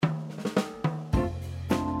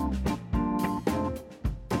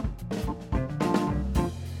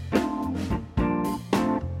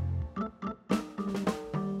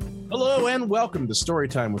Hello and welcome to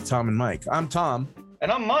Storytime with Tom and Mike. I'm Tom.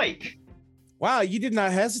 And I'm Mike. Wow, you did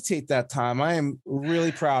not hesitate that time. I am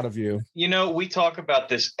really proud of you. You know, we talk about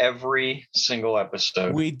this every single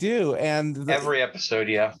episode. We do. And every episode,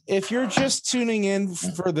 yeah. If you're just tuning in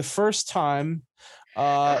for the first time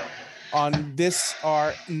on this,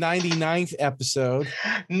 our 99th episode.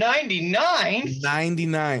 99th?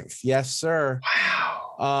 99th. Yes, sir.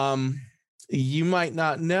 Wow. You might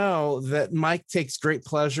not know that Mike takes great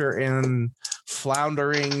pleasure in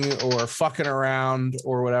floundering or fucking around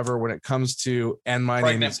or whatever when it comes to "And My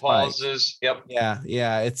Name Is Mike." Pauses. Yep.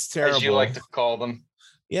 Yeah, it's terrible. As you like to call them.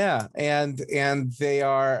 Yeah, and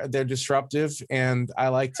they're disruptive, and I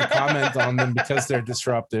like to comment on them because they're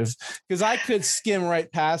disruptive. Because I could skim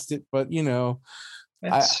right past it, but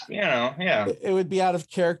it would be out of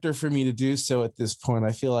character for me to do so at this point.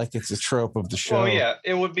 I feel like it's a trope of the show. Well, yeah,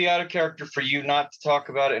 it would be out of character for you not to talk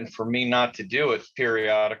about it and for me not to do it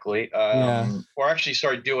periodically. Or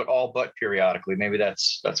actually, do it all but periodically. Maybe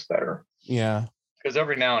that's better. Yeah. Because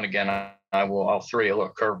every now and again, I'll throw you a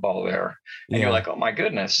little curveball there, and you're like, "Oh my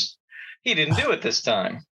goodness, he didn't do it this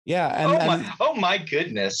time." Yeah, and my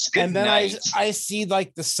goodness. Good night. I see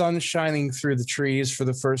like the sun shining through the trees for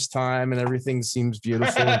the first time, and everything seems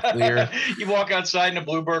beautiful and clear. You walk outside, and a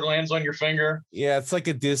bluebird lands on your finger. Yeah, it's like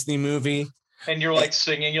a Disney movie, and you're like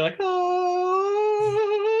singing. You're like, oh.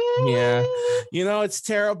 Yeah, it's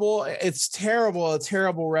terrible. It's terrible. A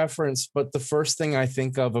terrible reference. But the first thing I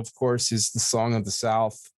think of course, is the Song of the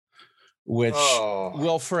South, which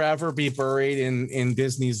will forever be buried in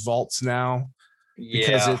Disney's vaults now.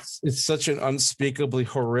 Because it's such an unspeakably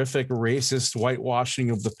horrific, racist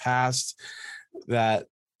whitewashing of the past that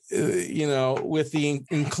with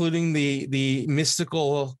including the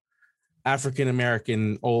mystical African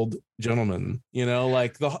American old gentleman,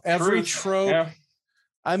 like every trope. Yeah.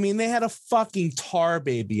 I mean, they had a fucking tar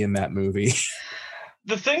baby in that movie.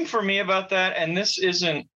 The thing for me about that, and this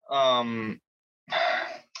isn't, I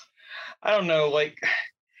don't know, like.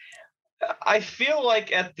 I feel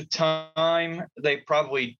like at the time they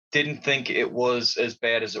probably didn't think it was as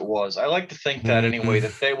bad as it was. I like to think that anyway,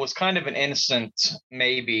 that there was kind of an innocent,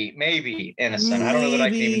 maybe innocent. I don't know that I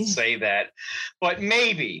can even say that, but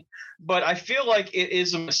maybe. But I feel like it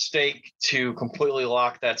is a mistake to completely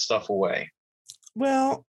lock that stuff away.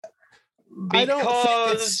 Well,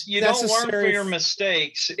 because you don't learn from your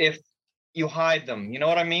mistakes if you hide them. You know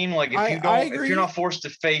what I mean? Like if you're not forced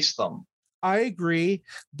to face them. I agree,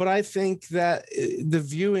 but I think that the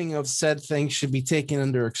viewing of said things should be taken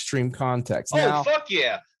under extreme context. Fuck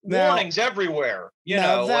yeah. Warnings everywhere.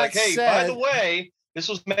 Like, hey, by the way, this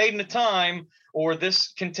was made in a time, or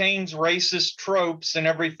this contains racist tropes and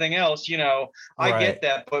everything else, I get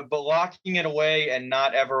that, but locking it away and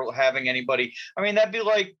not ever having anybody, I mean, that'd be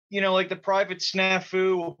like, like the Private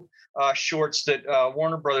Snafu shorts that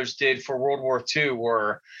Warner Brothers did for World War II,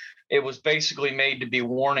 where it was basically made to be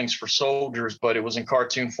warnings for soldiers, but it was in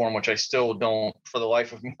cartoon form, which I still don't, for the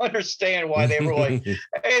life of me, understand why they were like,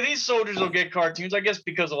 hey, these soldiers will get cartoons. I guess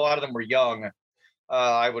because a lot of them were young,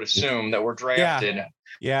 I would assume, that were drafted.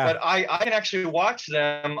 Yeah. But I can actually watch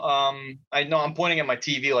them. I know I'm pointing at my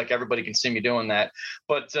TV like everybody can see me doing that.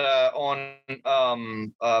 But on what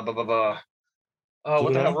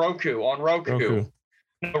the hell? Roku. On Roku.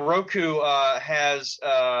 Roku has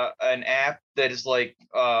an app that is like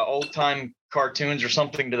old time cartoons or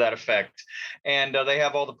something to that effect, and they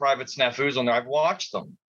have all the Private Snafus on there. I've watched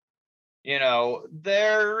them.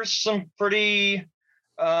 There's some pretty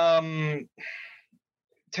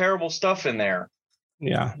terrible stuff in there.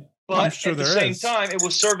 Yeah, but at the same time, it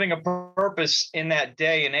was serving a purpose in that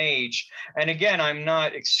day and age. And again, I'm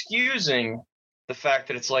not excusing the fact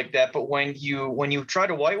that it's like that, but when you try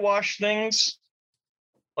to whitewash things,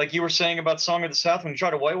 like you were saying about Song of the South, when you try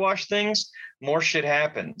to whitewash things, more shit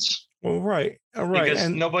happens. Well, right. Because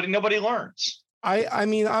and nobody learns. I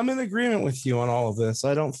mean, I'm in agreement with you on all of this.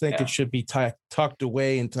 I don't think it should be tucked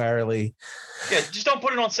away entirely. Yeah, just don't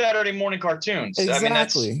put it on Saturday morning cartoons.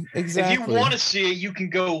 Exactly. If you want to see it, you can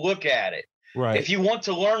go look at it. Right. If you want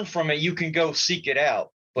to learn from it, you can go seek it out.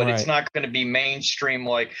 But it's not going to be mainstream.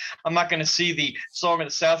 Like, I'm not going to see the Song of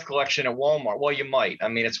the South collection at Walmart. Well, you might. I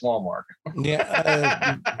mean, it's Walmart.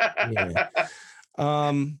 Yeah.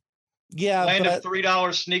 Land of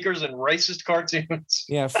 $3 sneakers and racist cartoons.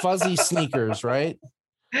 Yeah, fuzzy sneakers, right?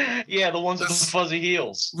 Yeah, the ones with the fuzzy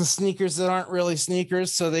heels. The sneakers that aren't really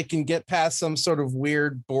sneakers, so they can get past some sort of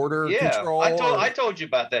weird border control. I told you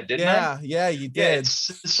about that, didn't I? Yeah, you did. Yeah,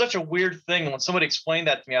 it's such a weird thing. When somebody explained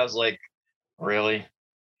that to me, I was like, really?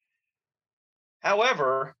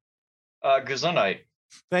 However, Gesundheit.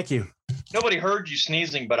 Thank you. Nobody heard you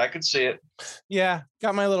sneezing, but I could see it. Yeah,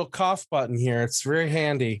 got my little cough button here. It's very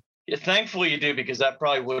handy. Yeah, thankfully you do, because that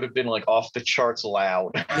probably would have been like off the charts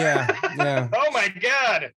loud. Yeah. Oh my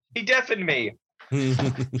God, he deafened me.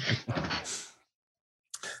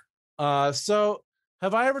 So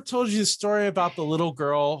have I ever told you the story about the little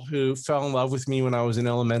girl who fell in love with me when I was in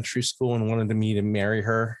elementary school and wanted me to marry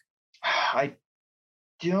her? I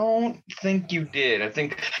don't think you did. I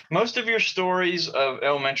think most of your stories of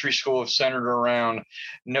elementary school have centered around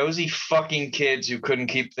nosy fucking kids who couldn't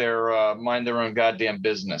keep their mind their own goddamn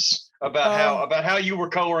business about how you were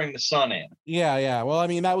coloring the sun in. Yeah. Well, I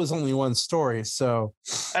mean, that was only one story, so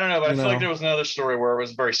I don't know, but I feel like there was another story where it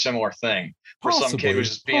was a very similar thing, where some kid was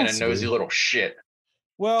just being a nosy little shit.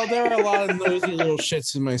 Well, there are a lot of nosy little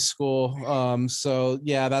shits in my school, so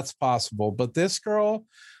yeah, that's possible. But this girl,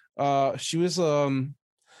 she was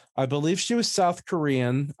I believe she was South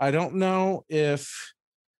Korean. I don't know if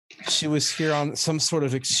she was here on some sort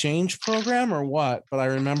of exchange program or what, but I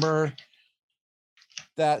remember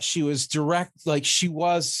that she was she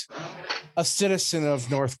was a citizen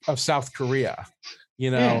of South Korea,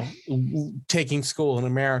 taking school in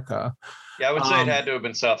America. Yeah, I would say it had to have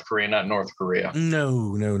been South Korea, not North Korea.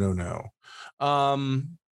 No.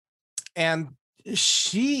 And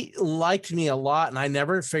she liked me a lot, and I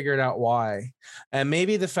never figured out why. And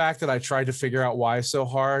maybe the fact that I tried to figure out why so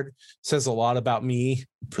hard says a lot about me,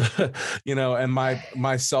 and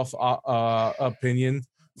my self opinion.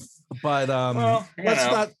 But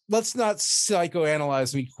let's not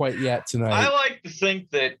psychoanalyze me quite yet tonight. I like to think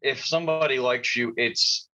that if somebody likes you,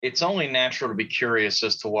 it's only natural to be curious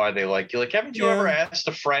as to why they like you. Like, haven't you ever asked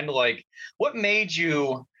a friend, like, what made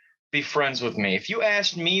you be friends with me? If you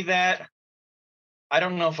asked me that, I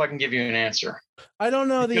don't know if I can give you an answer. I don't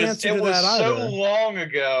know the answer to that either. It was so long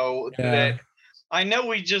ago that I know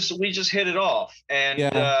we just hit it off, and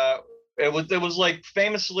it was like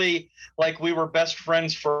famously like we were best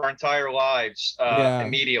friends for our entire lives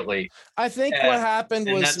immediately. I think what happened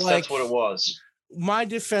was that's what it was. My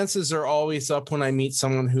defenses are always up when I meet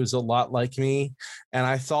someone who's a lot like me, and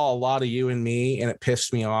I saw a lot of you in me, and it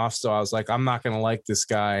pissed me off. So I was like, I'm not going to like this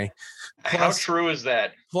guy. Plus, how true is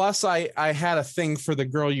that? Plus, I had a thing for the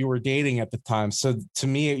girl you were dating at the time. So to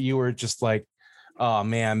me, you were just like, oh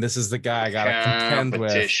man, this is the guy I got to contend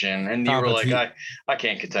with. And you were like, I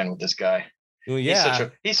can't contend with this guy. Well, yeah,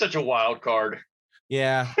 he's such a wild card.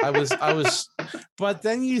 Yeah, I was, but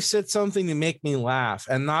then you said something to make me laugh,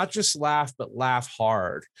 and not just laugh, but laugh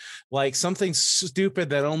hard, like something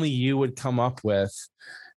stupid that only you would come up with.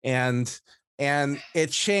 And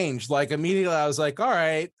it changed. Like immediately I was like, all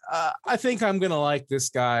right, I think I'm going to like this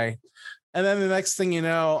guy. And then the next thing you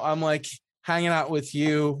know, I'm like hanging out with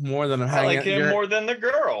you more than I'm hanging out. I like him more than the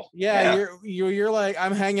girl. Yeah. You're like,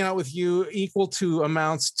 I'm hanging out with you equal to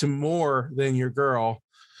amounts to more than your girl.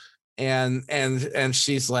 And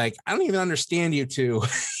she's like, I don't even understand you two.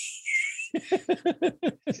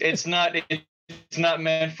 It's not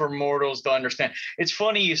meant for mortals to understand. It's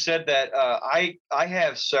funny you said that. I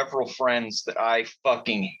have several friends that I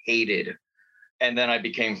fucking hated, and then I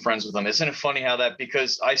became friends with them. Isn't it funny how that,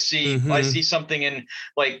 because I see something in,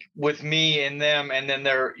 like, with me and them, and then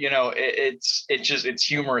they're, it's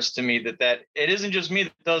humorous to me that it isn't just me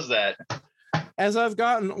that does that. As I've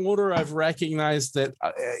gotten older, I've recognized that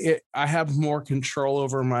I have more control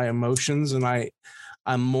over my emotions, and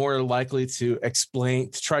I'm more likely to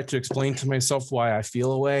try to explain to myself why I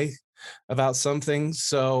feel a way about something.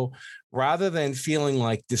 So rather than feeling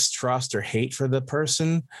like distrust or hate for the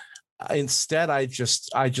person, instead I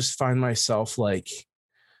just find myself like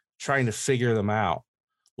trying to figure them out.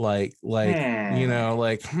 Like, what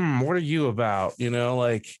are you about?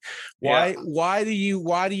 Why do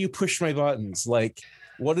you push my buttons? Like,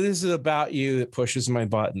 what is it about you that pushes my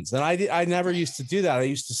buttons? And I never used to do that. I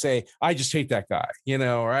used to say, I just hate that guy,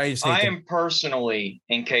 or I am personally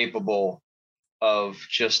incapable of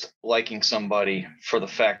just liking somebody for the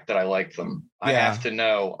fact that I like them. Yeah. I have to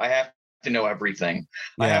know everything.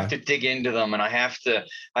 Yeah. I have to dig into them, and I have to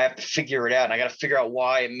figure it out, and I got to figure out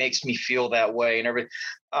why it makes me feel that way and everything.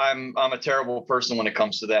 I'm a terrible person when it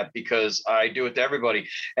comes to that, because I do it to everybody.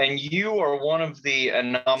 And you are one of the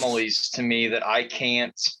anomalies to me that I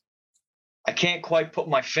can't quite put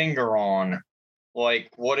my finger on, like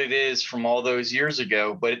what it is from all those years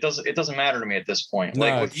ago, but it doesn't matter to me at this point. No,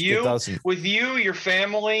 like with you, your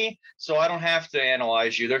family, so I don't have to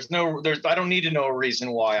analyze you. I don't need to know a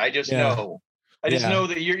reason why. I just know. I just know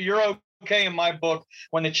that you're okay in my book.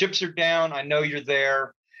 When the chips are down, I know you're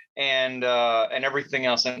there, and everything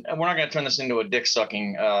else. And we're not going to turn this into a dick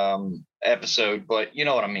sucking episode, but you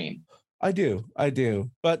know what I mean. I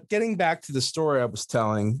do. But getting back to the story I was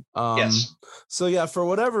telling. Yes. So yeah, for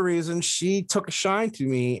whatever reason, she took a shine to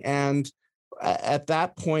me. And at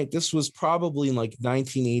that point, this was probably in like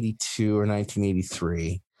 1982 or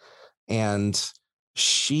 1983. And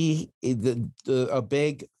a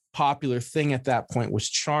big popular thing at that point was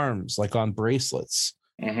charms, like on bracelets.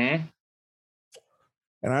 Mm-hmm.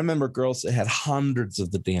 And I remember girls that had hundreds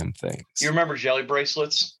of the damn things. You remember jelly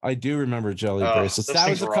bracelets? I do remember jelly bracelets.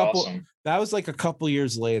 That was awesome. That was like a couple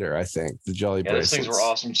years later, I think. The jelly bracelets. Those things were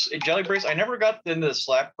awesome. Jelly bracelets. I never got into the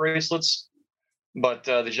slap bracelets, but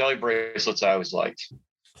the jelly bracelets I always liked.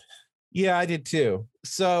 Yeah, I did too.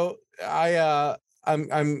 So I'm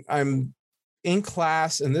in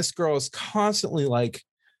class, and this girl is constantly like,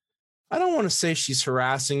 I don't want to say she's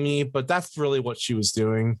harassing me, but that's really what she was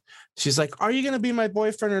doing. She's like, are you going to be my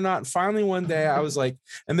boyfriend or not? And finally, one day I was like,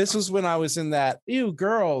 and this was when I was in that, ew,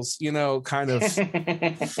 girls, kind of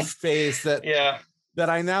phase that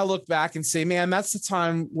I now look back and say, man, that's the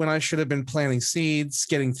time when I should have been planting seeds,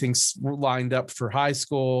 getting things lined up for high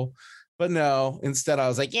school. But no, instead I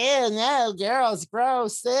was like, yeah, no, girls,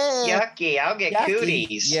 gross. Yucky, I'll get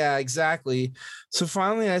cooties. Yeah, exactly. So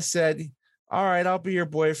finally I said, all right, I'll be your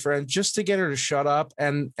boyfriend, just to get her to shut up.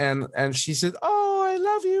 And she said, oh, I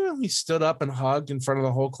love you. And we stood up and hugged in front of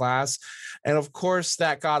the whole class. And of course,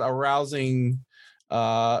 that got a rousing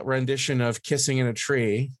rendition of Kissing in a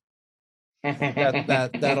Tree.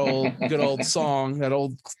 that old good old song, that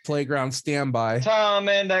old playground standby. Tom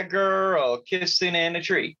and that girl kissing in a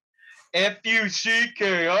tree. Fucking.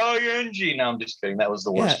 No, I'm just kidding. That was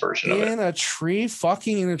the worst version of it. In a tree,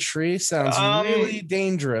 fucking in a tree sounds really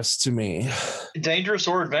dangerous to me. Dangerous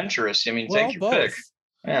or adventurous. I mean, take your both. pick.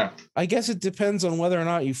 Yeah. I guess it depends on whether or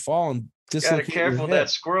not you fall and dislocate gotta careful that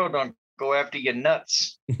squirrel don't go after your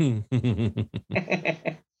nuts.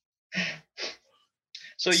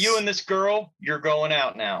 So you and this girl, you're going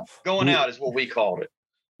out now. Going out is what we called it.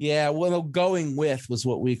 Yeah, well, going with was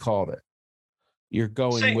what we called it. You're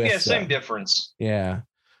going with. Yeah, same difference. Yeah.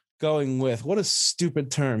 Going with. What a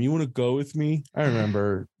stupid term. You want to go with me? I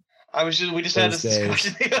remember. We just had this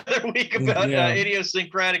discussion the other week about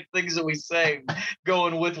idiosyncratic things that we say.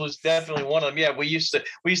 Going with was definitely one of them. Yeah, we used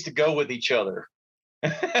to go with each other.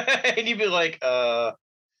 And you'd be like, I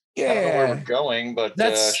don't know where we're going, but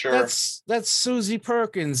sure. That's Susie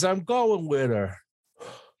Perkins. I'm going with her.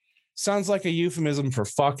 Sounds like a euphemism for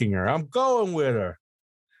fucking her. I'm going with her.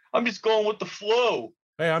 I'm just going with the flow.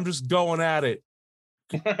 Hey, I'm just going at it.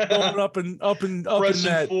 Going up and pressing in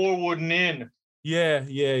that. Forward and in. Yeah.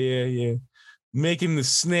 Making the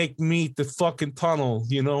snake meet the fucking tunnel,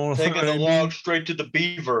 Taking the log straight to the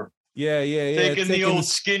beaver. Yeah. Taking the old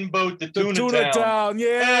skin boat to Tuna Town.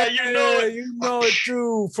 Yeah, you know it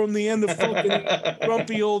too. From the end of fucking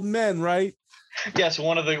Grumpy Old Men, right? Yes,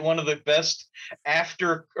 one of the best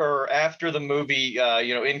after the movie,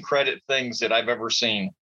 in credit things that I've ever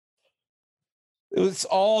seen. It was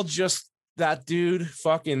all just that dude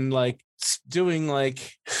fucking like doing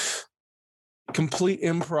like complete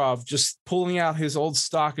improv, just pulling out his old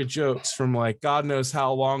stock of jokes from like God knows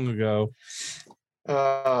how long ago.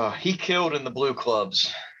 He killed in the Blue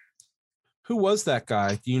Clubs. Who was that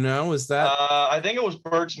guy? Do you know? Is that? I think it was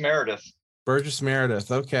Burgess Meredith. Burgess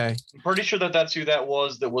Meredith. Okay. I'm pretty sure that's who that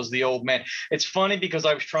was the old man. It's funny because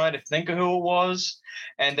I was trying to think of who it was,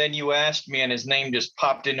 and then you asked me and his name just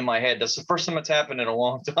popped into my head. That's the first time it's happened in a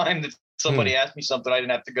long time that somebody asked me something I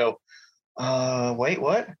didn't have to go, wait,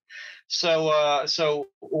 what? So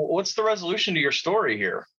what's the resolution to your story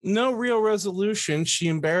here? No real resolution. She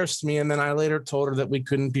embarrassed me, and then I later told her that we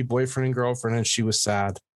couldn't be boyfriend and girlfriend, and she was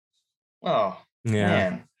sad. Oh, yeah.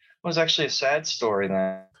 Man. It was actually a sad story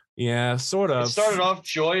then. Yeah, sort of. It started off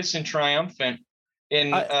joyous and triumphant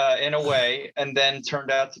in a way, and then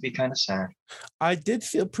turned out to be kind of sad. I did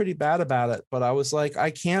feel pretty bad about it, but I was like,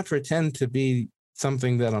 I can't pretend to be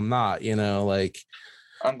something that I'm not, like.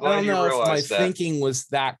 I'm glad I don't know if my that. thinking was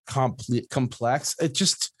that complex. It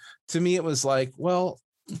just, to me, it was like, well,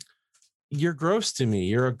 you're gross to me.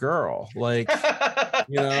 You're a girl. Like,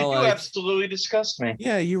 you absolutely disgust me.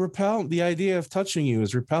 Yeah, you repel. The idea of touching you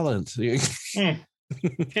is repellent.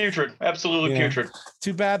 Putrid. Absolutely putrid.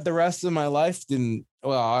 Too bad the rest of my life didn't.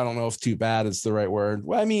 Well, I don't know if too bad is the right word.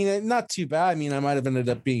 Well, I mean, not too bad. I mean, I might have ended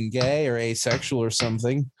up being gay or asexual or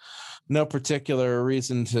something. No particular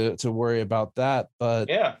reason to worry about that, but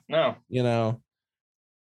no.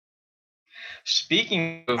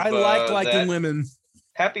 Speaking of, I liking women.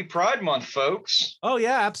 Happy Pride Month, folks. Oh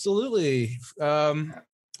yeah, absolutely.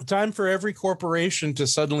 Time for every corporation to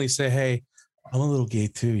suddenly say, "Hey, I'm a little gay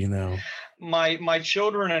too," My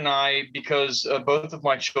children and I, because both of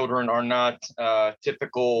my children are not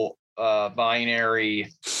typical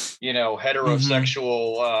binary,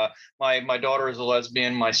 heterosexual. My daughter is a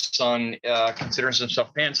lesbian. My son considers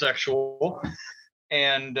himself pansexual,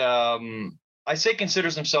 and I say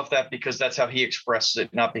considers himself that because that's how he expresses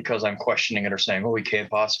it, not because I'm questioning it or saying, "Oh, he can't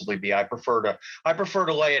possibly be." I prefer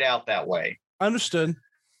to lay it out that way. Understood.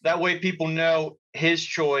 That way, people know his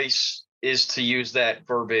choice is to use that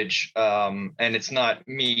verbiage, and it's not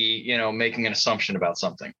me, making an assumption about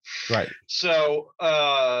something. Right. So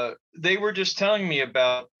they were just telling me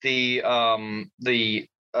about the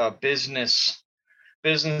businesses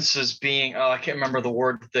being, I can't remember the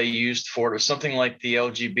word that they used for it. It was something like the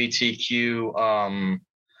LGBTQ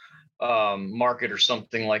market or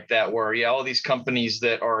something like that, where all these companies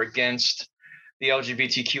that are against the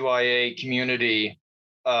LGBTQIA community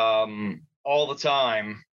all the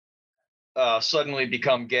time suddenly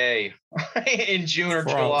become gay in June or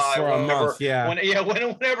July for a month,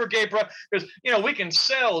 whenever gay pride, because we can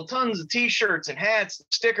sell tons of t-shirts and hats and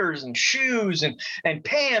stickers and shoes and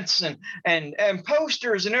pants and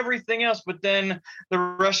posters and everything else, but then the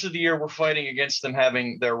rest of the year we're fighting against them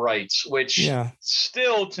having their rights, which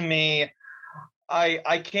still, to me,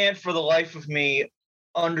 I can't for the life of me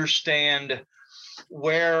understand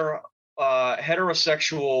where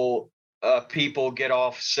heterosexual people get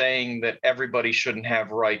off saying that everybody shouldn't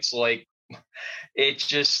have rights. Like,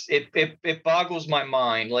 it boggles my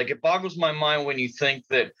mind. Like, it boggles my mind when you think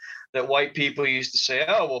that white people used to say,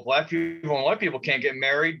 "Oh, well, black people and white people can't get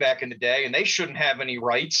married" back in the day, and they shouldn't have any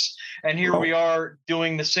rights. And here we are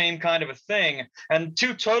doing the same kind of a thing, and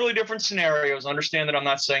two totally different scenarios. Understand that I'm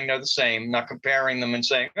not saying they're the same, not comparing them and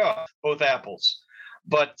saying, "Oh, both apples,"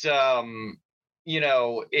 but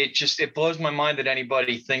it blows my mind that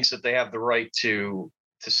anybody thinks that they have the right to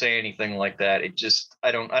say anything like that.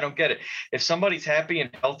 I don't get it. If somebody's happy and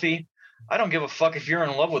healthy, I don't give a fuck if you're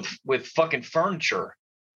in love with fucking furniture.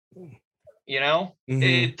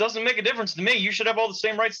 It doesn't make a difference to me. You should have all the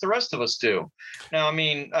same rights the rest of us do. Now, I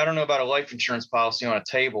mean, I don't know about a life insurance policy on a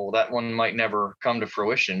table. That one might never come to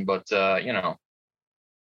fruition, but Yeah.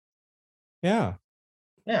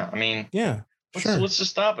 Yeah. I mean, let's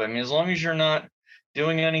just stop it. I mean, as long as you're not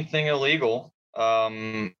doing anything illegal,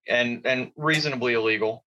 and reasonably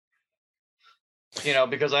illegal,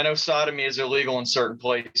 because I know sodomy is illegal in certain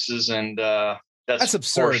places, and that's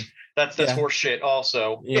absurd. That's horse shit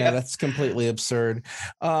also. That's completely absurd.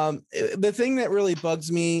 The thing that really bugs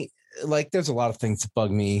me, like, there's a lot of things that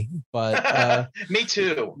bug me, but me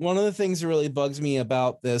too. One of the things that really bugs me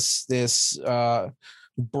about this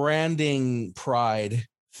branding pride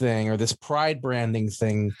thing, or this pride branding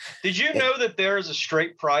thing. Did you know that there is a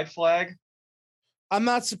straight pride flag? I'm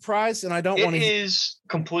not surprised, and I don't want to. It is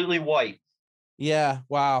completely white. Yeah.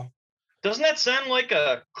 Wow. Doesn't that sound like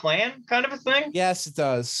a Klan kind of a thing? Yes, it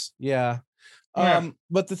does. Yeah.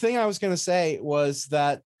 But the thing I was going to say was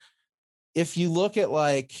that if you look at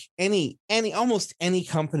like almost any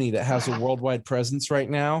company that has a worldwide presence right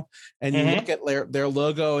now, and you look at their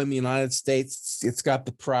logo in the United States, it's got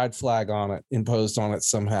the pride flag on it, imposed on it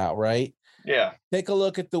somehow, right? Yeah. Take a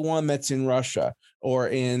look at the one that's in Russia or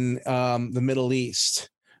in the Middle East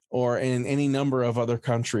or in any number of other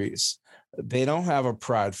countries. They don't have a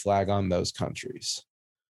pride flag on those countries.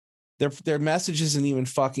 Their message isn't even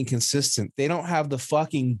fucking consistent. They don't have the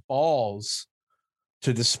fucking balls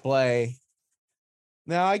to display.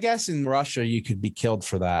 Now, I guess in Russia, you could be killed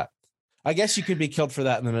for that. I guess you could be killed for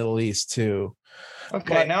that in the Middle East too.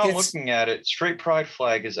 Okay, but now I'm looking at it. Straight pride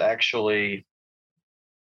flag is actually,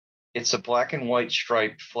 it's a black and white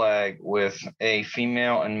striped flag with a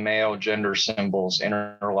female and male gender symbols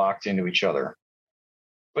interlocked into each other.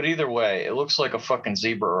 But either way, it looks like a fucking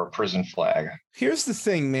zebra or a prison flag. Here's the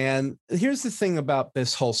thing, man. Here's the thing about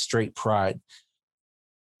this whole straight pride.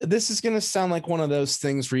 This is going to sound like one of those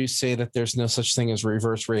things where you say that there's no such thing as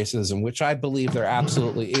reverse racism, which I believe there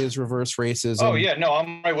absolutely is reverse racism. Oh, yeah. No,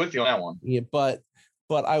 I'm right with you on that one. Yeah, but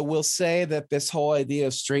I will say that this whole idea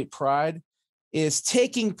of straight pride is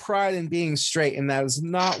taking pride in being straight, and that is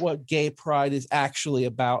not what gay pride is actually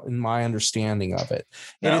about, in my understanding of it.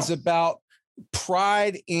 No. It is about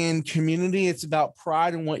pride in community. It's about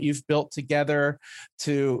pride in what you've built together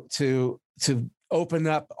to open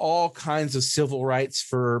up all kinds of civil rights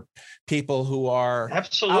for people who are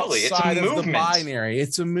absolutely outside of the binary.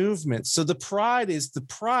 It's a movement. So the pride is the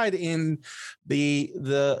pride in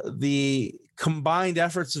the combined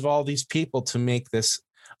efforts of all these people to make this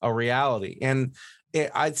a reality. And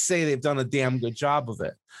I'd say they've done a damn good job of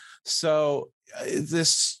it. So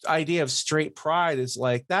this idea of straight pride is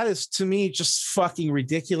like, that is to me just fucking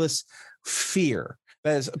ridiculous fear.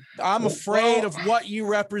 That is, I'm afraid of what you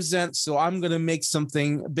represent, so I'm going to make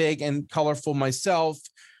something big and colorful myself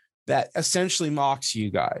that essentially mocks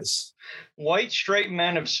you guys. White straight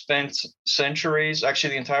men have spent centuries,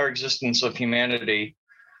 actually the entire existence of humanity,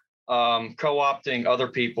 co-opting other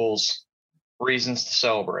people's reasons to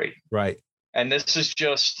celebrate. Right. And this is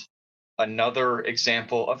just another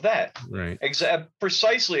example of that. Right.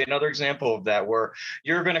 Precisely another example of that, where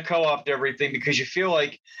you're going to co-opt everything because you feel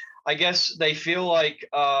like, I guess they feel like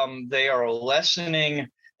they are lessening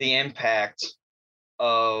the impact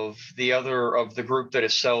of the group that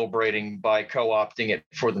is celebrating by co-opting it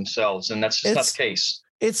for themselves, and that's just not the case.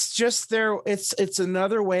 It's just it's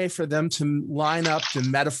another way for them to line up to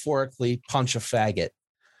metaphorically punch a faggot,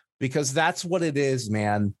 because that's what it is,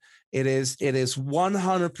 man. It is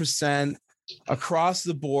 100% across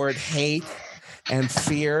the board hate and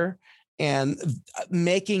fear and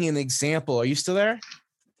making an example. Are you still there?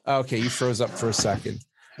 Okay, you froze up for a second.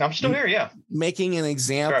 I'm still here, yeah. Making an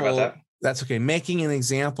example. Sorry about that. That's okay. Making an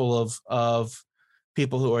example of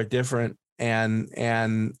people who are different. And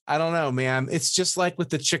I don't know, man, it's just like with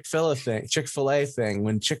the Chick-fil-A thing,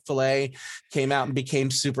 when Chick-fil-A came out and became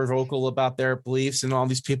super vocal about their beliefs and all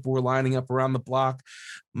these people were lining up around the block.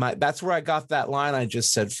 That's where I got that line I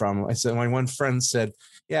just said from. I said, my one friend said,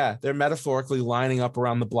 yeah, they're metaphorically lining up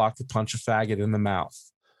around the block to punch a faggot in the mouth.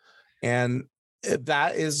 And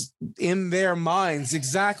that is in their minds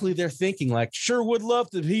exactly their thinking, like, sure would love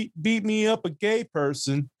to beat me up a gay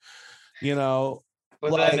person, you know.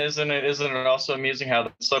 But like, then isn't it also amusing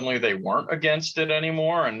how suddenly they weren't against it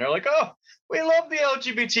anymore, and they're like, oh, we love the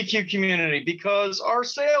LGBTQ community because our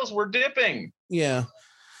sales were dipping. Yeah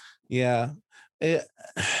I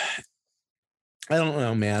don't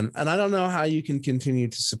know, man, and I don't know how you can continue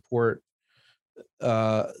to support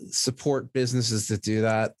businesses that do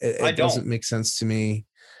that. It doesn't make sense to me.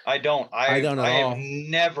 I don't at all.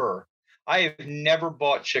 I have never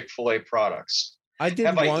bought Chick-fil-A products. I did.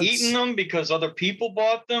 Have I eaten them because other people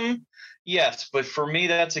bought them? Yes, but for me,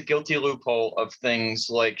 that's a guilty loophole of things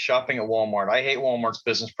like shopping at Walmart. I hate Walmart's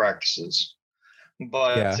business practices,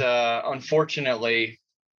 but unfortunately,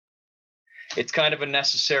 it's kind of a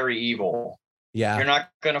necessary evil. Yeah. You're not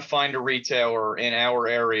going to find a retailer in our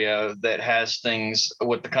area that has things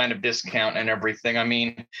with the kind of discount and everything. I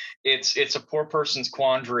mean, it's a poor person's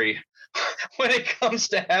quandary when it comes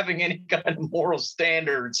to having any kind of moral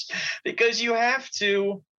standards, because you got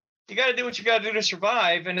to do what you got to do to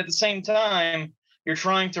survive. And at the same time, you're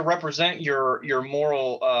trying to represent your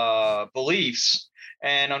moral beliefs.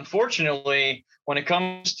 And unfortunately, when it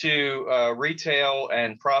comes to retail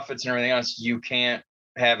and profits and everything else, you can't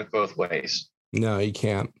have it both ways. No, you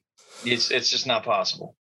can't. It's just not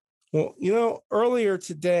possible. Well, earlier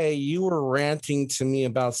today you were ranting to me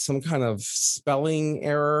about some kind of spelling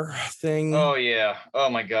error thing. Oh, yeah. Oh,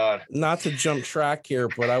 my God. Not to jump track here,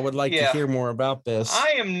 but I would like to hear more about this.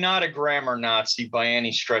 I am not a grammar Nazi by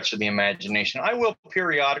any stretch of the imagination. I will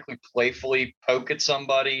periodically playfully poke at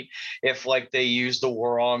somebody if they use the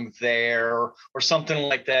wrong there or something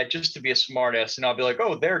like that, just to be a smartass. And I'll be like,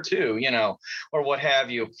 oh, there too, or what have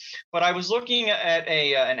you. But I was looking at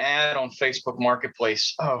an ad on Facebook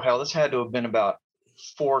Marketplace. Oh, hell. This had to have been about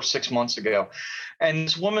 4 or 6 months ago. And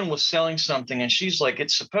this woman was selling something and she's like,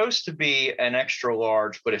 it's supposed to be an extra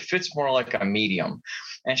large, but it fits more like a medium.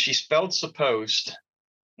 And she spelled supposed,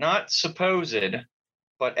 not supposed,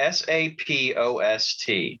 but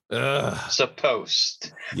S-A-P-O-S-T.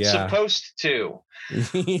 Supposed. Yeah. Supposed to.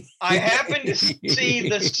 I happened to see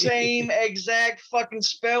the same exact fucking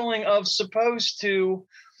spelling of supposed to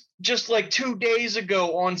just 2 days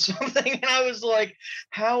ago on something. And I was like,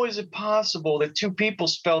 how is it possible that two people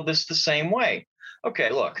spelled this the same way?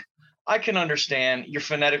 Okay, look, I can understand you're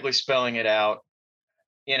phonetically spelling it out.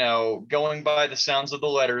 Going by the sounds of the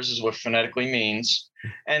letters is what phonetically means.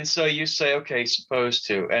 And so you say, okay, supposed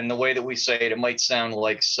to. And the way that we say it, it might sound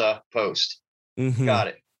like supposed. Mm-hmm. Got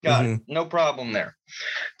it. No problem there.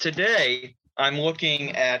 Today, I'm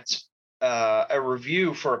looking at a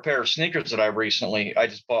review for a pair of sneakers that I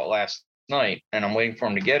just bought last night, and I'm waiting for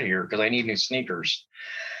them to get here because I need new sneakers.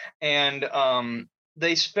 And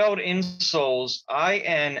they spelled insoles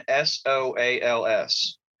INSOALS.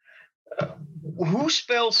 Who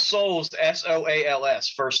spells soles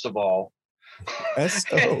SOALS, first of all?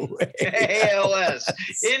 SOALS.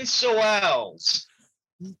 Insoals.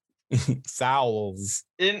 Sowls.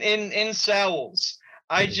 In sowls.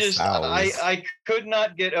 I could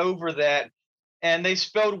not get over that. And they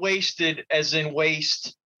spelled wasted as in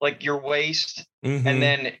waste, like your waist, mm-hmm. and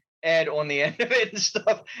then ed on the end of it and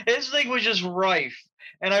stuff. This thing was just rife.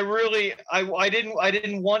 And I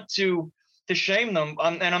didn't want to shame them.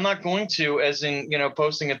 And I'm not going to, as in,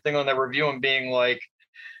 posting a thing on that review and being like,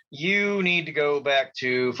 you need to go back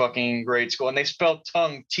to fucking grade school. And they spelled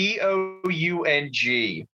tongue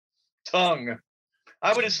Toung. Tongue.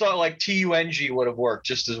 I would have thought like TUNG would have worked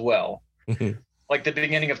just as well. Like the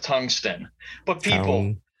beginning of tungsten. But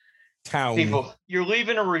people, you're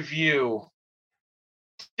leaving a review.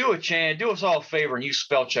 Do us all a favor and you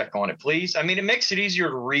spell check on it, please. I mean, it makes it easier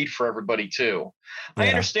to read for everybody too. Yeah. I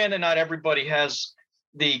understand that not everybody has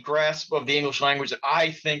the grasp of the English language that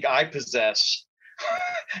I think I possess.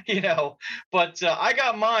 But I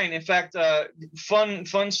got mine. In fact,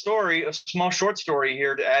 fun story, a small short story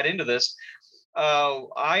here to add into this.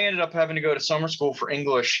 I ended up having to go to summer school for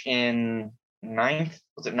English in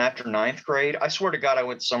after ninth grade? I swear to God, I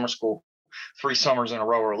went to summer school 3 summers in a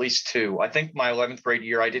row, or at least 2. I think my 11th grade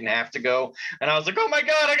year, I didn't have to go. And I was like, oh my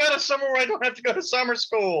God, I got a summer where I don't have to go to summer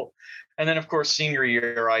school. And then, of course, senior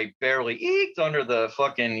year, I barely eked under the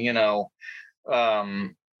fucking, in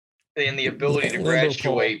the ability to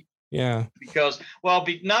graduate. Yeah. Because,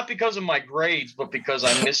 not because of my grades, but because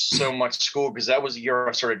I missed so much school, because that was the year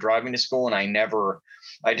I started driving to school, and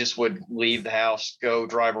I just would leave the house, go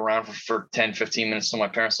drive around for 10, 15 minutes till my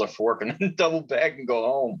parents left for work, and then double back and go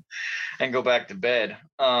home and go back to bed.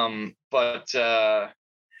 But I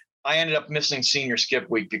ended up missing senior skip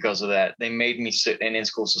week because of that. They made me sit in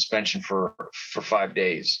school suspension for 5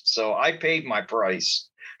 days. So I paid my price.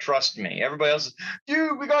 Trust me. Everybody else,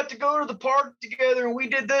 dude, we got to go to the park together and we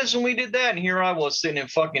did this and we did that. And here I was sitting in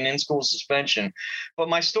fucking in-school suspension. But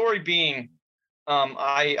my story being,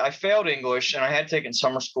 I failed English and I had taken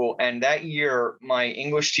summer school. And that year, my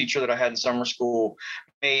English teacher that I had in summer school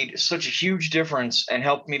made such a huge difference and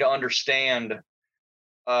helped me to understand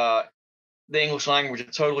the English language a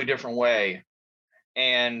totally different way.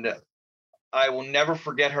 And I will never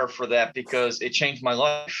forget her for that, because it changed my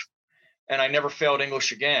life. And I never failed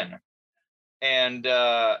English again. And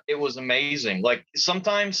it was amazing. Like,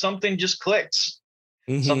 sometimes something just clicks.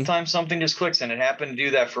 Mm-hmm. Sometimes something just clicks, and it happened to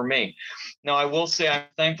do that for me. Now, I will say I'm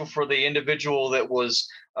thankful for the individual that was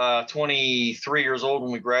 23 years old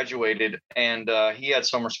when we graduated, and he had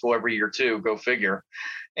summer school every year too, go figure.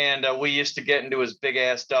 And we used to get into his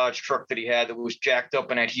big-ass Dodge truck that he had that was jacked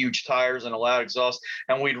up and had huge tires and a loud exhaust,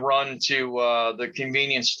 and we'd run to the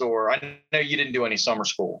convenience store. I know you didn't do any summer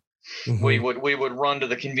school. Mm-hmm. We would run to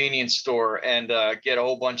the convenience store and get a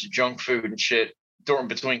whole bunch of junk food and shit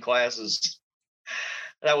between classes.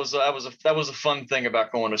 That was a fun thing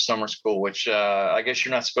about going to summer school, which I guess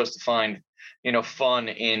you're not supposed to find, fun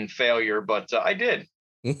in failure, but I did.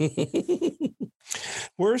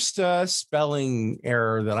 Worst spelling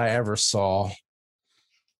error that I ever saw.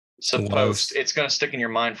 Supposed. It's going to stick in your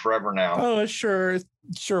mind forever now. Oh, sure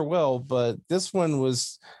will. But this one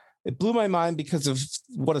it blew my mind because of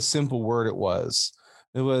what a simple word it was.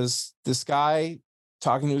 It was this guy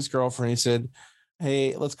talking to his girlfriend. He said,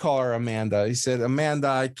 hey, let's call her Amanda. He said, Amanda,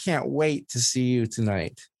 I can't wait to see you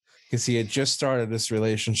tonight. Because he had just started this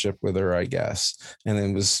relationship with her, I guess. And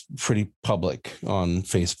it was pretty public on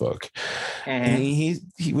Facebook. Mm-hmm. And he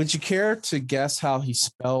would you care to guess how he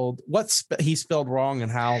spelled, he spelled wrong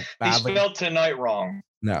and how badly? He spelled tonight wrong.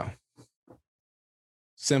 No.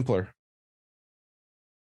 Simpler.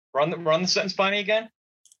 Run the sentence by me again.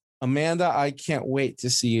 Amanda, I can't wait to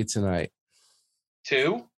see you tonight.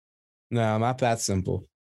 2? No, not that simple.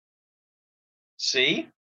 See?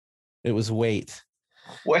 It was wait.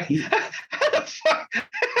 Wait. How the fuck?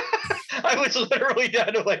 I was literally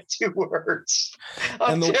down to like 2 words.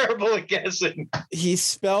 I'm terrible at guessing. He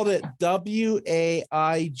spelled it WAIGHT.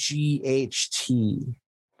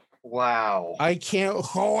 Wow. I can't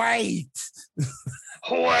wait.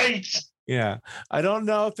 Wait. Yeah. I don't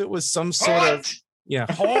know if it was some sort of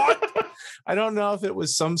I don't know if it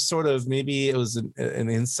was some sort of, maybe it was an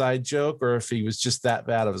inside joke, or if he was just that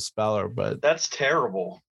bad of a speller, but that's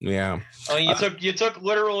terrible. Yeah. I mean, you took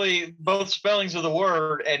literally both spellings of the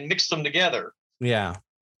word and mixed them together. Yeah.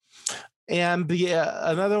 And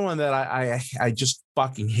another one that I just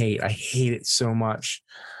fucking hate. I hate it so much.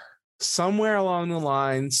 Somewhere along the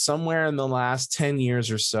line, somewhere in the last 10 years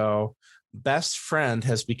or so, best friend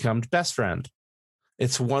has become best friend.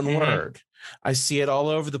 It's one word. I see it all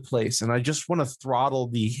over the place, and I just want to throttle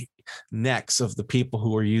the necks of the people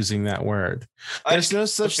who are using that word. There's no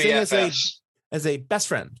such thing as a best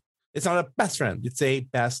friend. It's not a best friend. It's a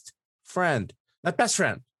best friend, not best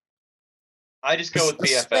friend. I just go with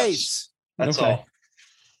BFFs. That's all.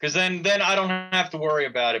 Because then I don't have to worry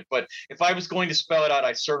about it. But if I was going to spell it out,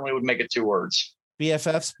 I certainly would make it 2 words.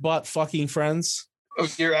 BFFs, but fucking friends. Oh,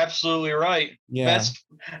 you're absolutely right. Yeah.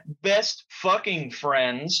 Best fucking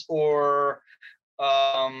friends, or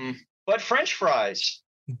but French fries.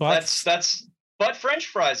 But French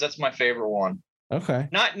fries. That's my favorite one. Okay.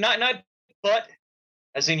 Not butt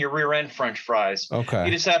as in your rear end French fries. Okay.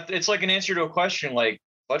 You just have to, it's like an answer to a question like,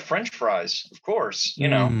 but French fries, of course, you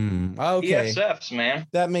know. Okay. ESFs, man.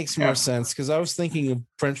 That makes more sense because I was thinking of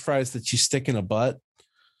French fries that you stick in a butt.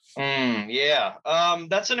 Yeah.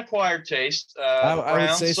 That's an acquired taste. I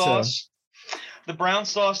would say sauce. So. The brown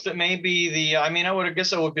sauce that may be the, I mean, I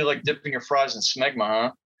guess it would be like dipping your fries in smegma,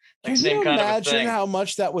 huh? Like Can you imagine how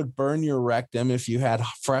much that would burn your rectum if you had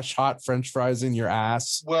fresh, hot French fries in your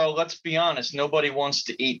ass? Well, let's be honest. Nobody wants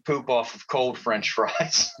to eat poop off of cold French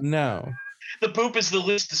fries. No. The poop is the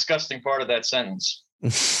least disgusting part of that sentence.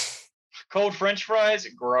 Cold French fries,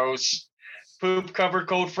 gross. Poop covered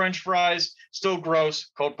cold French fries, still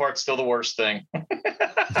gross. Cold part's still the worst thing.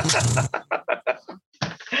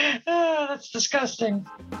 That's disgusting.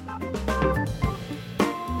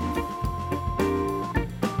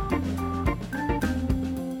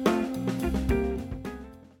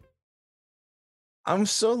 I'm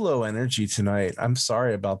so low energy tonight. I'm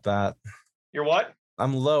sorry about that. You're what?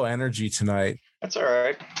 I'm low energy tonight. That's all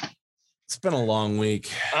right. It's been a long week.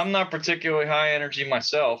 I'm not particularly high energy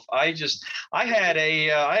myself. I had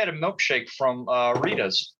a milkshake from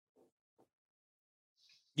Rita's.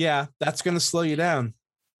 Yeah, that's going to slow you down.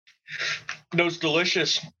 Those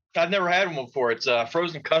delicious. I've never had one before. It's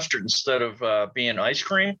frozen custard instead of being ice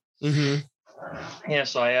cream. Mm-hmm. Yeah,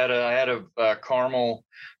 so I had a caramel,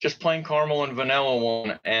 just plain caramel and vanilla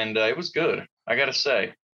one, and it was good. I gotta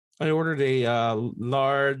say. I ordered a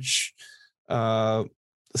large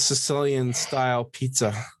Sicilian style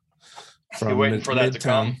pizza from You waiting for that to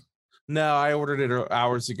come? No, I ordered it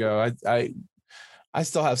hours ago. I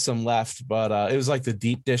still have some left, but it was like the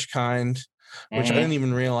deep dish kind, which I didn't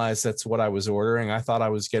even realize that's what I was ordering. I thought I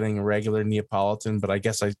was getting a regular Neapolitan, but I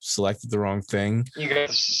guess I selected the wrong thing. You got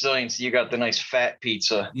the Sicilian, so you got the nice fat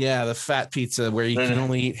pizza. Yeah, the fat pizza where you can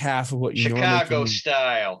only eat half of what you normally can. Chicago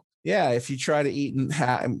style. Yeah, if you try to eat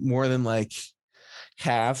more than like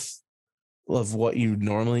half of what you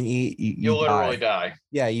normally eat, you'll literally die.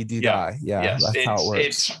 Yeah, you do die. Yeah, yes, that's how it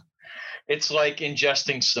works. It's like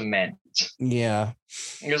ingesting cement. Yeah.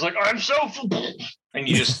 He was like, I'm so and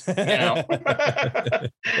you just, he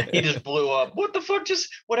just blew up. What the fuck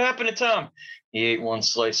what happened to Tom? He ate one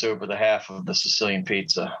slice over the half of the Sicilian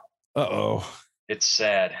pizza. Uh-oh. It's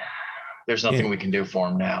sad. There's nothing we can do for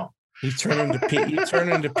him now. You turn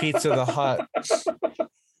into Pizza the Hut.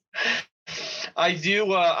 I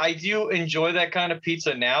do enjoy that kind of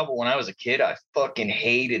pizza now, but when I was a kid, I fucking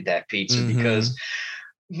hated that pizza because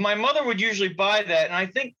my mother would usually buy that, and I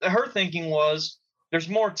think her thinking was there's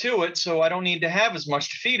more to it, so I don't need to have as much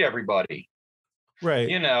to feed everybody. Right.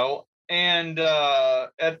 And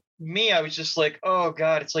at me, I was just like, oh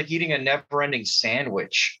God, it's like eating a never-ending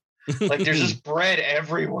sandwich. Like there's just bread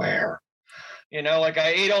everywhere. Like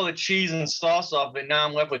I ate all the cheese and sauce off it. Now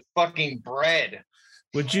I'm left with fucking bread.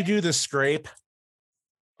 Would you do the scrape?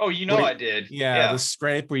 Oh, I did. Yeah, the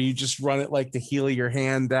scrape where you just run it like the heel of your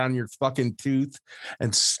hand down your fucking tooth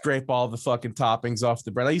and scrape all the fucking toppings off the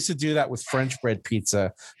bread. I used to do that with French bread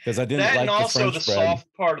pizza because I didn't like the French bread. And also the soft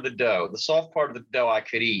part of the dough. The soft part of the dough I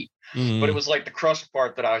could eat. But it was like the crust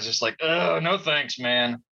part that I was just like, oh, no thanks,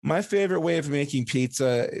 man. My favorite way of making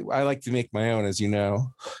pizza, I like to make my own, as you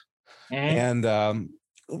know. And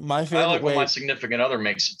my favorite I like when my significant other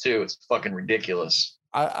makes it too. It's fucking ridiculous.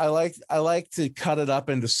 I like to cut it up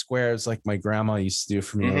into squares like my grandma used to do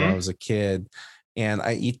for me when I was a kid. And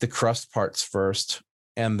I eat the crust parts first,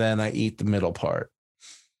 and then I eat the middle part.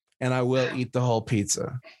 And I will eat the whole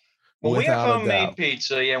pizza. Well, we have homemade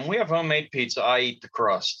pizza. Yeah, when we have homemade pizza, I eat the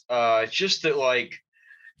crust. It's just that, like,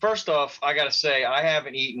 first off, I got to say, I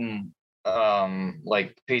haven't eaten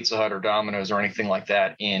like Pizza Hut or Domino's or anything like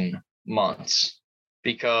that in months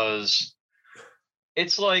because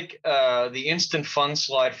it's like the instant fun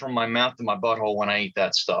slide from my mouth to my butthole when I eat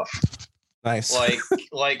that stuff. Nice.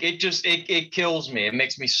 Like it kills me. It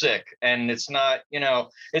makes me sick. And it's not,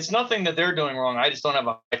 it's nothing that they're doing wrong. I just don't have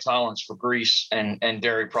a high tolerance for grease and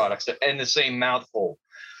dairy products in the same mouthful.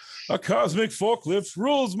 A cosmic forklift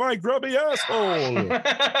rules my grubby asshole.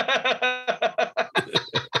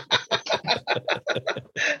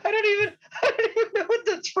 I don't even know what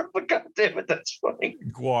that's from. God damn it, that's funny.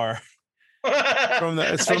 Guar.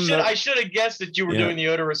 I should have guessed that you were doing the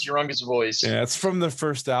Odorous Urungus voice. Yeah, it's from the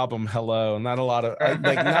first album, Hello. Not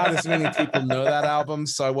as many people know that album,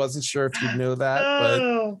 so I wasn't sure if you know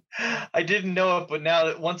that. But I didn't know it, but now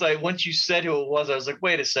that once you said who it was, I was like,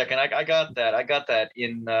 wait a second, I got that. I got that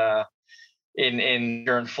in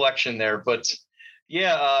your inflection there. But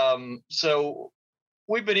yeah, so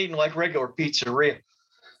we've been eating like regular pizza,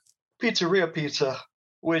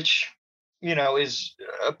 which is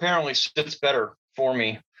apparently sits better for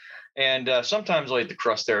me. And sometimes like the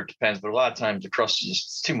crust there, it depends, but a lot of times the crust is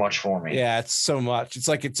just too much for me. Yeah, it's so much. It's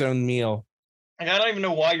like its own meal. And I don't even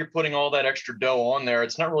know why you're putting all that extra dough on there.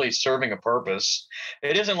 It's not really serving a purpose.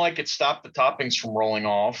 It isn't like it stopped the toppings from rolling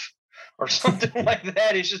off or something like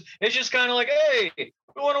that. It's just kind of like, hey,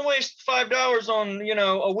 we want to waste $5 on,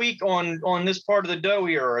 a week on this part of the dough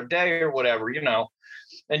here, or a day or whatever,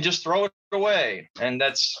 and just throw it away. And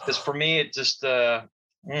that's for me. It just I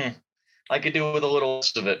could do with a little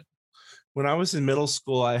of it. When I was in middle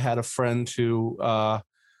school, I had a friend who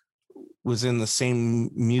was in the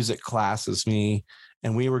same music class as me,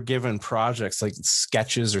 and we were given projects like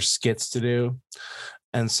sketches or skits to do.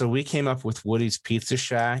 And so we came up with Woody's Pizza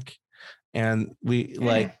Shack, and we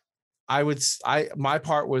my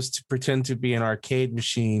part was to pretend to be an arcade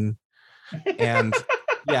machine. And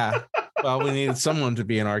yeah, well, we needed someone to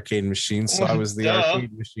be an arcade machine. So I was the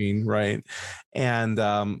arcade machine. Right. And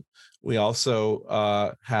we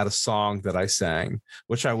also had a song that I sang,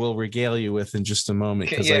 which I will regale you with in just a moment.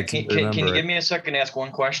 Can you give me a second to ask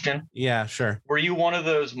one question? Yeah, sure. Were you one of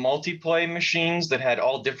those multiplayer machines that had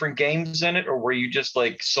all different games in it, or were you just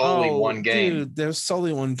like solely one game? Dude, there's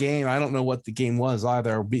solely one game. I don't know what the game was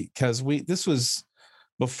either, because this was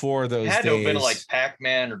before those days. It had to have been like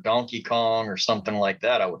Pac-Man or Donkey Kong or something like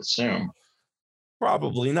that, I would assume.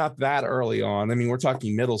 Probably not that early on. I mean, we're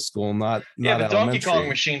talking middle school, not but Donkey Kong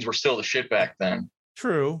machines were still the shit back then.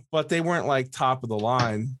 True, but they weren't like top of the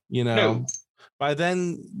line, No. By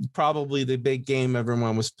then, probably the big game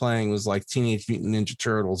everyone was playing was like Teenage Mutant Ninja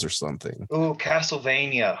Turtles or something. Oh,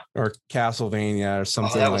 Castlevania. Or Castlevania or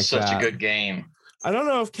something like that. That was such a good game. I don't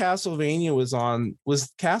know if Castlevania was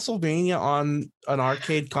Castlevania on an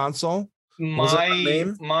arcade console?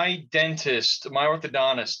 My dentist, my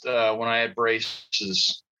orthodontist, when I had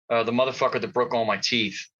braces, the motherfucker that broke all my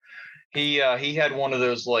teeth, he had one of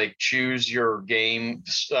those like choose your game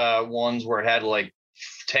ones where it had like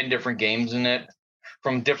 10 different games in it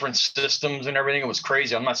from different systems and everything. It was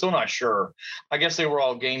crazy. I'm still not sure. I guess they were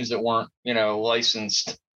all games that weren't,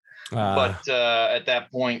 licensed, but at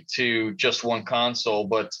that point to just one console.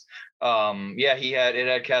 But it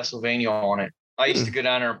had Castlevania on it. I used to go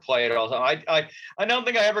down there and play it all the time. I don't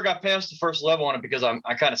think I ever got past the first level on it because I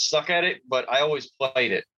kind of suck at it, but I always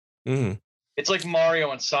played it. Mm. It's like Mario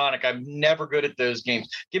and Sonic. I'm never good at those games.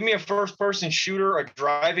 Give me a first-person shooter, a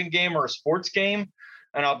driving game, or a sports game,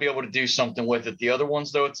 and I'll be able to do something with it. The other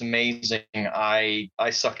ones, though, it's amazing. I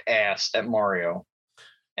suck ass at Mario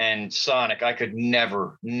and Sonic. I could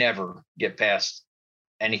never get past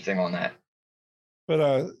anything on that.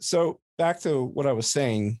 But so back to what I was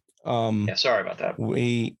saying. Sorry about that.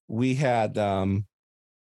 We had a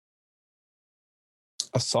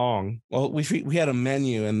song. Well, we had a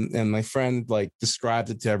menu, and my friend like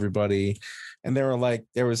described it to everybody, and they were like,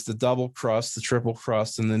 there was the double crust, the triple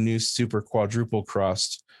crust, and the new super quadruple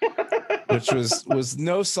crust, which was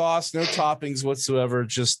no sauce, no toppings whatsoever,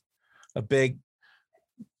 just a big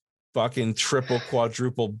fucking triple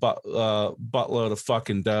quadruple buttload of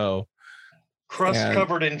fucking dough. Crust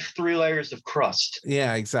covered in 3 layers of crust.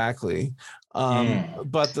 Yeah, exactly.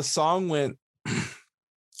 But the song went,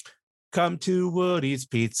 come to Woody's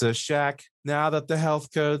Pizza Shack. Now that the health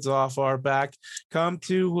code's off our back. Come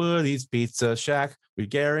to Woody's Pizza Shack. We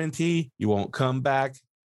guarantee you won't come back.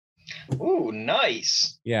 Ooh,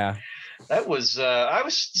 nice. Yeah. That was, I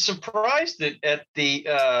was surprised at the,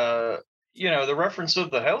 the reference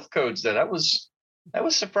of the health codes there. That was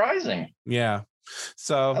surprising. Yeah.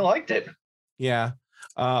 So I liked it. Yeah.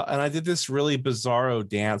 And I did this really bizarro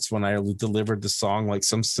dance when I delivered the song, like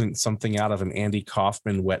something out of an Andy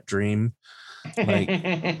Kaufman Wet Dream. Like,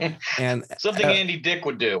 and something Andy Dick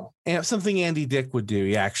would do. And something Andy Dick would do.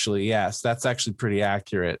 Yeah, actually. Yes. That's actually pretty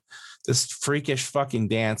accurate. This freakish fucking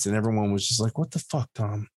dance. And everyone was just like, what the fuck,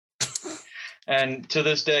 Tom? And to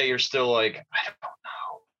this day, you're still like,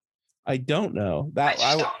 I don't know. I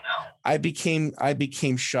don't know. I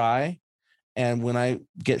became shy. And when I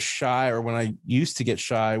get shy, or when I used to get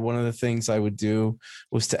shy, one of the things I would do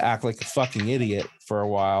was to act like a fucking idiot for a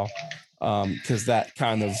while, because that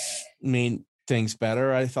kind of made things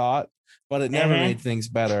better, I thought. But it never made things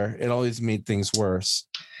better. It always made things worse.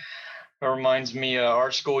 It reminds me,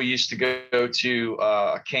 our school used to go to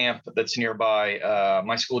a camp that's nearby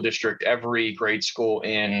my school district. Every grade school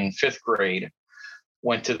in 5th grade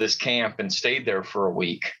went to this camp and stayed there for a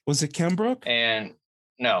week. Was it Kenbrook? And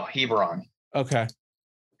no, Hebron. Okay.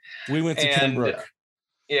 We went to Kenbrook.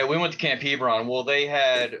 Yeah, we went to Camp Hebron. Well, they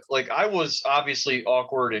had, like, I was obviously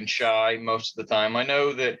awkward and shy most of the time. I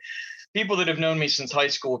know that people that have known me since high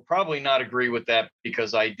school would probably not agree with that,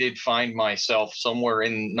 because I did find myself somewhere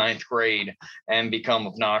in 9th grade and become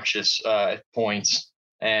obnoxious at points.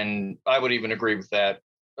 And I would even agree with that.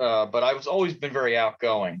 But I was always been very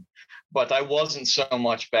outgoing, but I wasn't so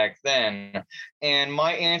much back then. And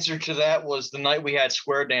my answer to that was the night we had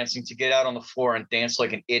square dancing, to get out on the floor and dance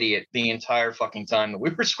like an idiot the entire fucking time that we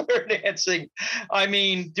were square dancing. I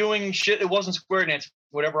mean, doing shit. It wasn't square dancing,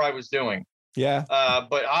 whatever I was doing. Yeah.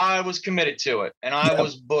 But I was committed to it, and I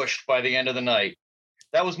was bushed by the end of the night.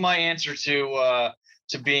 That was my answer to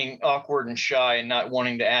being awkward and shy and not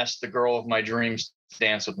wanting to ask the girl of my dreams to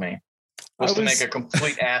dance with me. Was to make a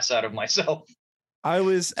complete ass out of myself. I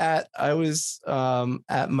was at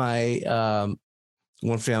my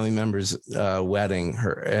one family member's wedding,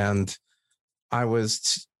 and I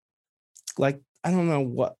was like, I don't know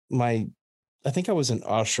what I think I was an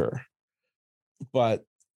usher, but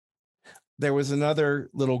there was another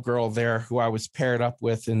little girl there who I was paired up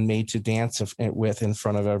with and made to dance with in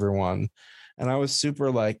front of everyone. And I was super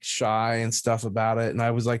like shy and stuff about it. And I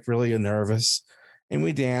was like really nervous, and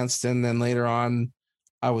we danced. And then later on,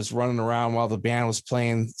 I was running around while the band was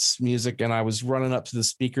playing music, and I was running up to the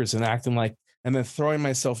speakers and acting like, and then throwing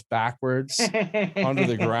myself backwards onto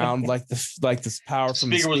the ground, like this power from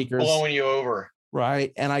the speakers was blowing you over.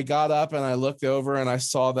 Right. And I got up and I looked over and I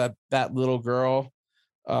saw that little girl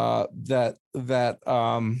that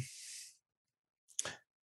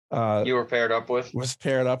you were paired up with? Was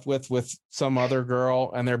paired up with some other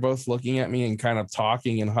girl, and they're both looking at me and kind of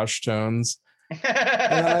talking in hushed tones. And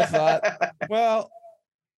then I thought, well,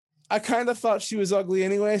 I kind of thought she was ugly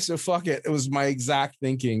anyway, so fuck it. It was my exact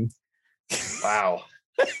thinking. Wow.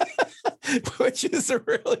 Which is a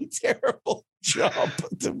really terrible jump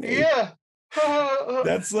to me. Yeah.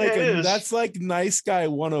 That's like nice guy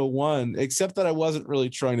 101, except that I wasn't really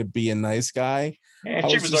trying to be a nice guy. Yeah,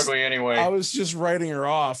 she was ugly anyway. I was just writing her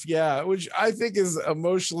off. Yeah, which I think is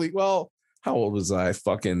emotionally, well, how old was I?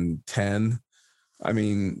 Fucking 10. I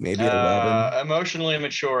mean, maybe 11. Emotionally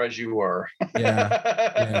immature as you were.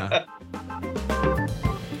 Yeah.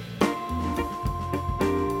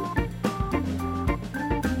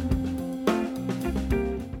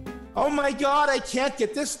 Oh my God, I can't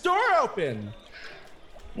get this door open.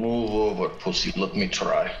 Move over, pussy. Let me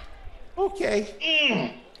try.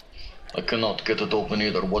 Okay. I cannot get it open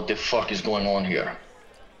either. What the fuck is going on here?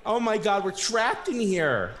 Oh my God, we're trapped in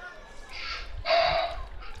here.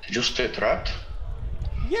 Did you stay trapped?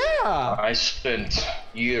 Yeah. I spent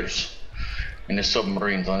years in the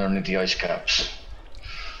submarines underneath the ice caps,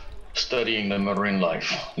 studying the marine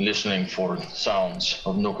life, listening for sounds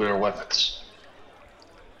of nuclear weapons.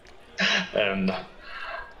 And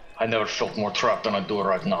I never felt more trapped than I do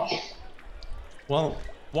right now. Well,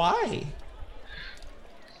 why?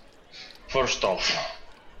 First off,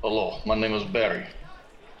 hello, my name is Barry.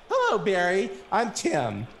 Hello, Barry. I'm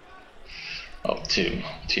Tim. Oh, Tim.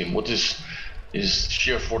 What is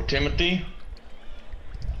short for Timothy?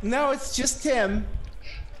 No, it's just Tim.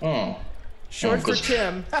 Oh. Short for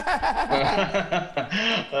Tim.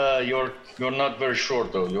 You're not very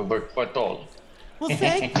short though. You're quite tall. Well,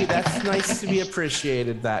 thank you. That's nice to be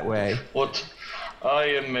appreciated that way. I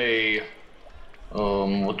am a,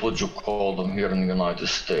 what would you call them here in the United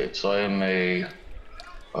States? I am a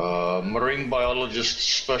marine biologist,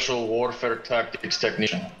 special warfare tactics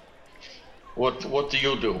technician. What do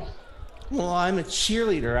you do? Well, I'm a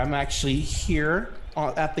cheerleader. I'm actually here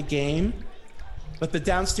at the game, but the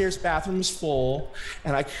downstairs bathroom is full,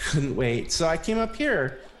 and I couldn't wait, so I came up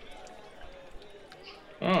here.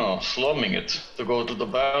 Oh, slumming it to go to the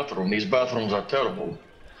bathroom. These bathrooms are terrible.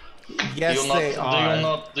 Yes, they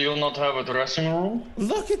are. Do you not have a dressing room?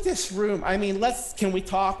 Look at this room. I mean, can we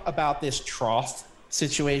talk about this trough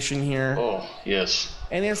situation here? Oh, yes.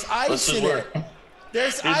 And there's ice in it.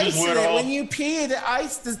 There's ice in it. When you pee, the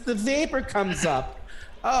ice, the vapor comes up.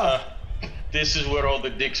 Oh. This is where all the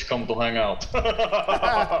dicks come to hang out.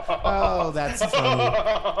 Oh, that's funny.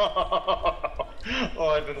 Oh,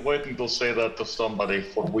 I've been waiting to say that to somebody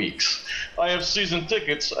for weeks. I have season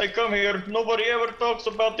tickets. I come here. Nobody ever talks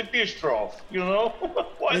about the piss trough. You know?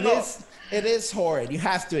 Why not? It is horrid. You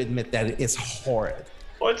have to admit that it is horrid.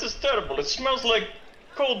 Oh, it is terrible. It smells like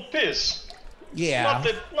cold piss. Yeah.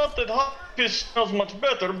 Not that hot piss smells much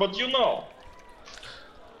better, but you know.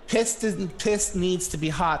 Piss needs to be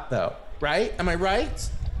hot, though. Right? Am I right?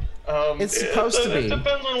 It's supposed to be. It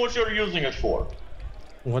depends on what you're using it for.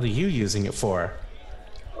 What are you using it for?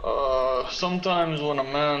 Sometimes when a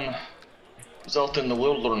man is out in the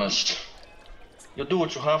wilderness, you do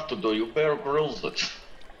what you have to do. You Bear Grylls it.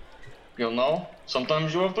 You know?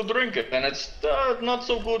 Sometimes you have to drink it, and it's not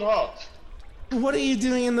so good hot. What are you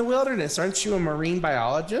doing in the wilderness? Aren't you a marine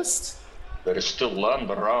biologist? There is still land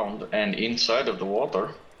around and inside of the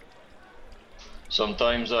water.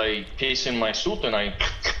 Sometimes I piss in my suit and I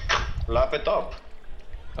lap it up.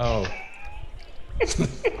 Oh.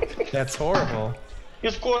 That's horrible.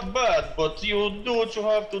 It's quite bad, but you do what you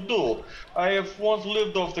have to do. I have once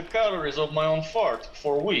lived off the calories of my own fart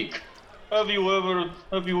for a week. Have you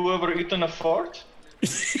ever eaten a fart?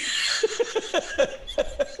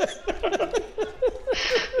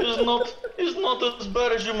 It's not as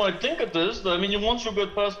bad as you might think it is. I mean, once you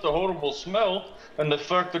get past the horrible smell and the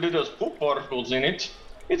fact that it has poop particles in it,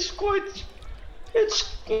 it's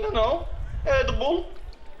edible.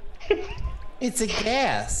 It's a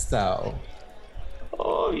gas, though.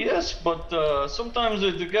 Oh, yes, but sometimes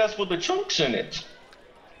it's a gas with the chunks in it.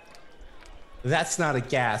 That's not a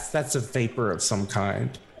gas. That's a vapor of some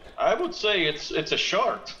kind. I would say it's a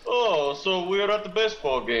shart. Oh, so we're at the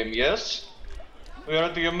baseball game, yes? We're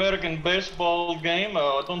at the American baseball game.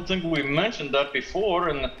 I don't think we mentioned that before.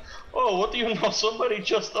 And, oh, what do you know? Somebody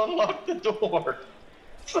just unlocked the door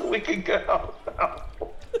so we can get out now.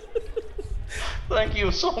 Thank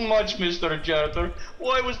you so much, Mr. Janitor.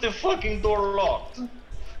 Why was the fucking door locked?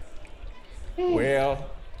 Well,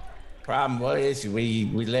 problem was we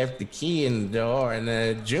left the key in the door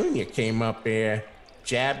and Junior came up there,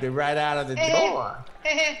 jabbed it right out of the door.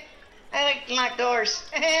 I like to lock doors.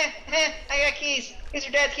 I got keys. These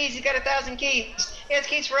are Dad's keys. He's got 1,000 keys. He has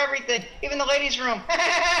keys for everything, even the ladies' room.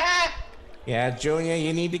 Yeah, Junior,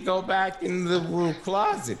 you need to go back in the little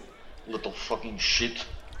closet. Little fucking shit.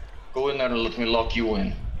 Go in there and let me lock you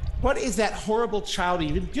in. What is that horrible child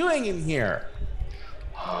even doing in here?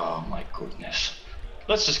 Oh, my goodness.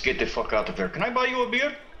 Let's just get the fuck out of here. Can I buy you a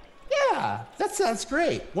beer? Yeah, that sounds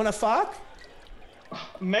great. Wanna fuck?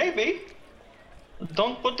 Maybe.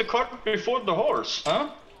 Don't put the cart before the horse,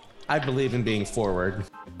 huh? I believe in being forward.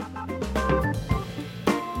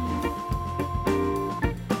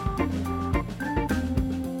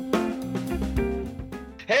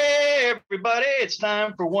 Hey, everybody, it's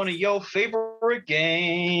time for one of your favorite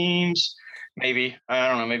games. Maybe. I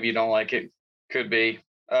don't know. Maybe you don't like it. Could be.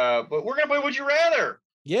 But we're going to play Would You Rather.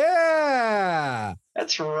 Yeah.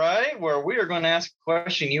 That's right, where we are going to ask a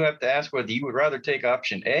question. You have to ask whether you would rather take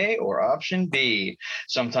option A or option B.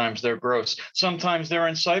 Sometimes they're gross. Sometimes they're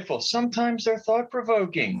insightful. Sometimes they're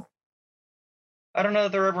thought-provoking. I don't know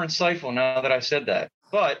if they're ever insightful now that I said that,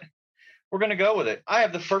 but we're going to go with it. I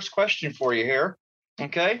have the first question for you here,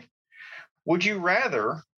 okay? Would you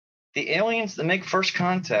rather the aliens that make first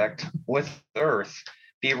contact with Earth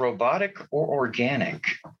be robotic or organic?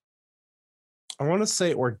 I want to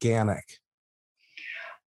say organic.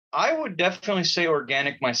 I would definitely say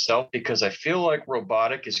organic myself because I feel like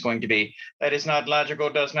robotic is going to be, that is not logical,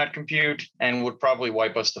 does not compute, and would probably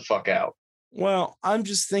wipe us the fuck out. Well, I'm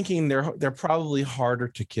just thinking they're probably harder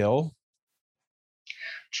to kill.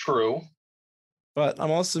 True. But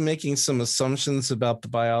I'm also making some assumptions about the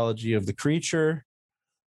biology of the creature.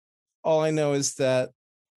 All I know is that,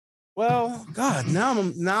 well, God, now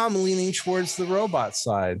I'm leaning towards the robot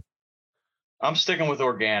side. I'm sticking with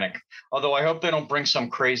organic, although I hope they don't bring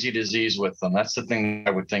some crazy disease with them. That's the thing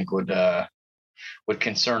I would think would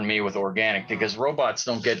concern me with organic, because robots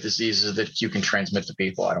don't get diseases that you can transmit to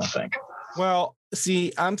people, I don't think. Well,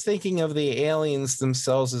 see, I'm thinking of the aliens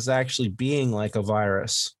themselves as actually being like a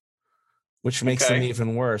virus, which makes them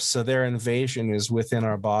even worse. So their invasion is within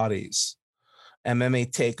our bodies. And then they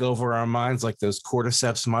take over our minds like those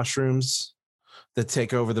cordyceps mushrooms that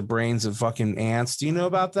take over the brains of fucking ants. Do you know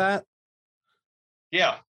about that?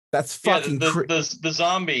 Yeah. That's fucking the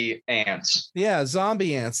zombie ants. Yeah,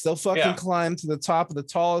 zombie ants. They'll fucking climb to the top of the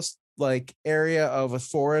tallest like area of a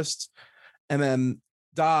forest and then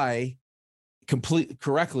die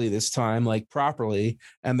correctly this time, like properly,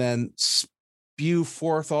 and then spew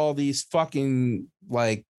forth all these fucking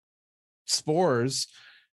like spores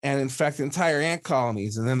and infect entire ant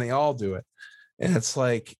colonies, and then they all do it. And it's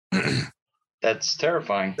like that's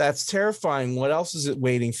terrifying. That's terrifying. What else is it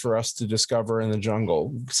waiting for us to discover in the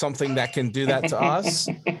jungle? Something that can do that to us?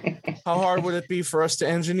 How hard would it be for us to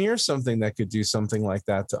engineer something that could do something like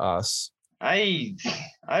that to us? I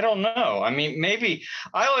don't know. I mean, maybe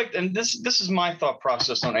I like, and this is my thought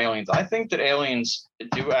process on aliens. I think that aliens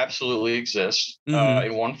do absolutely exist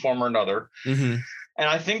in one form or another. Mm-hmm. And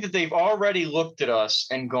I think that they've already looked at us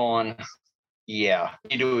and gone, yeah,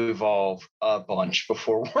 we need to evolve a bunch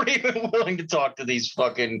before we're even willing to talk to these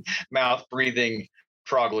fucking mouth-breathing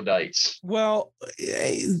troglodytes. Well,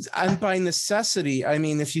 and by necessity, I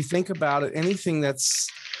mean, if you think about it, anything that's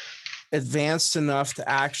advanced enough to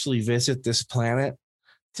actually visit this planet,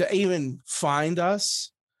 to even find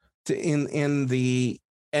us, to in the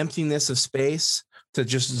emptiness of space to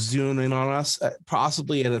just zoom in on us,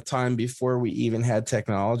 possibly at a time before we even had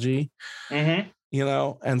technology, you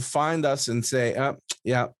know, and find us and say,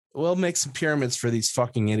 yeah, we'll make some pyramids for these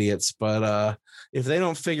fucking idiots. But if they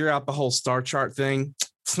don't figure out the whole star chart thing,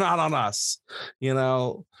 it's not on us, you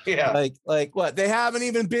know? Yeah. Like what? They haven't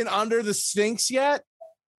even been under the Sphinx yet.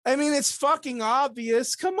 I mean, it's fucking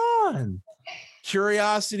obvious. Come on.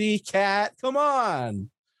 Curiosity, cat. Come on.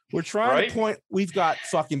 We're trying to point. We've got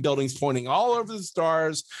fucking buildings pointing all over the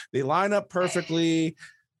stars. They line up perfectly.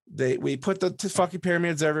 We put the fucking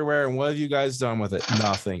pyramids everywhere. And what have you guys done with it?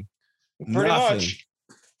 Nothing. Pretty much.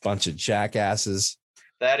 Bunch of jackasses.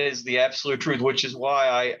 That is the absolute truth, which is why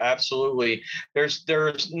I absolutely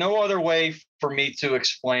there's no other way for me to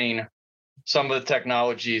explain some of the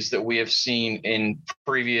technologies that we have seen in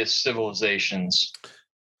previous civilizations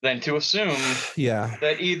than to assume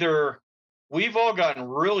that either we've all gotten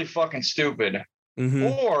really fucking stupid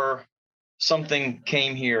or something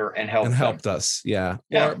came here and helped us. Yeah.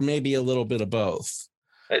 Or maybe a little bit of both.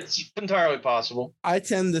 It's entirely possible. I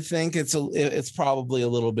tend to think it's probably a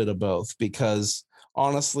little bit of both, because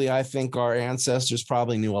honestly, I think our ancestors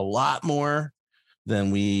probably knew a lot more than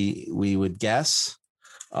we would guess.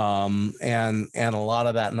 And a lot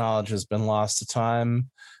of that knowledge has been lost to time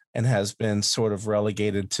and has been sort of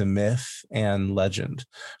relegated to myth and legend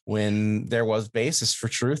when there was basis for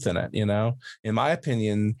truth in it. You know, in my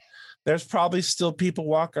opinion, there's probably still people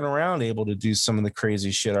walking around able to do some of the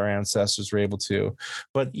crazy shit our ancestors were able to,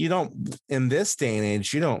 but you don't, in this day and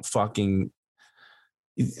age, you don't fucking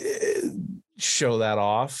show that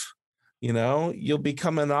off. You know, you'll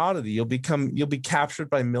become an oddity. You'll be captured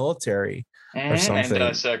by military or something.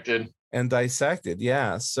 And dissected.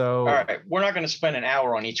 Yeah. So, all right. We're not going to spend an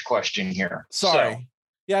hour on each question here. Sorry. So.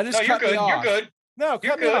 Yeah. Just cut me off. You're good. No,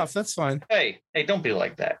 cut me off. That's fine. Hey, don't be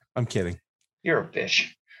like that. I'm kidding. You're a bitch.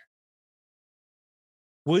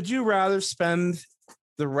 Would you rather spend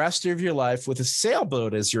the rest of your life with a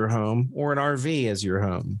sailboat as your home or an RV as your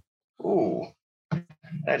home? Ooh,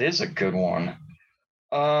 that is a good one.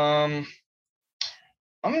 I'm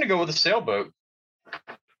going to go with a sailboat.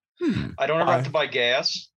 I don't ever have to buy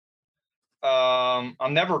gas.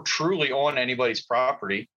 I'm never truly on anybody's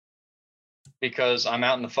property because I'm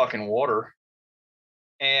out in the fucking water.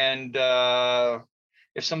 And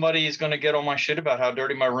if somebody is going to get on my shit about how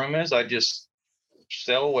dirty my room is, I just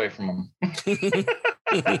sail away from them. I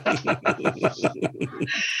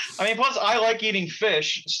mean, plus I like eating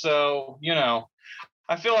fish, so you know,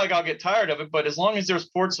 I feel like I'll get tired of it. But as long as there's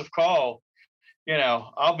ports of call, you know,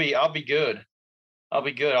 I'll be good. I'll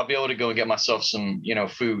be good. I'll be able to go and get myself some, you know,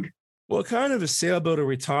 food. What kind of a sailboat are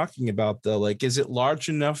we talking about, though? Like, is it large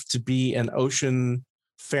enough to be an ocean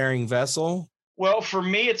faring vessel? Well, for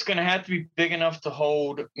me, it's going to have to be big enough to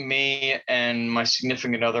hold me and my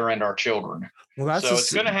significant other and our children. Well, so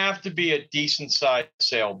it's going to have to be a decent sized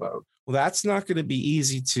sailboat. Well, that's not going to be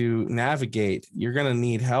easy to navigate. You're going to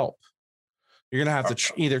need help. You're going to have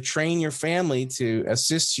to either train your family to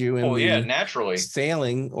assist you in naturally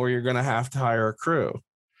sailing, or you're going to have to hire a crew.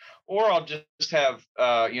 Or I'll just have,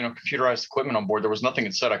 computerized equipment on board. There was nothing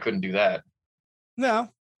that said I couldn't do that. No,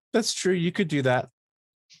 that's true. You could do that.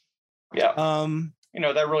 Yeah.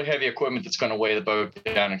 That really heavy equipment that's going to weigh the boat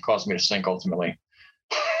down and cause me to sink ultimately.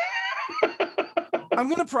 I'm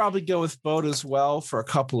going to probably go with boat as well for a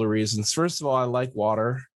couple of reasons. First of all, I like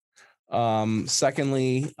water.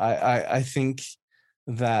 Secondly, I think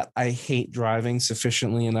that I hate driving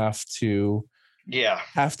sufficiently enough to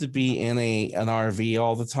have to be in an RV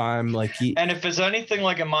all the time. And if it's anything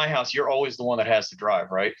like in my house, you're always the one that has to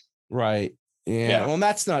drive, right? Right. Yeah. Well,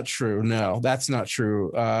 that's not true. No, that's not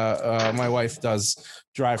true. My wife does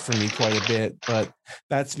drive for me quite a bit, but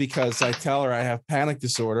that's because I tell her I have panic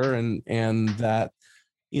disorder and that,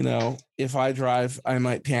 you know, if I drive, I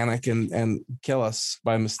might panic and kill us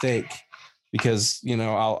by mistake because, you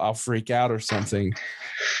know, I'll freak out or something.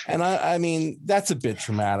 And I mean, that's a bit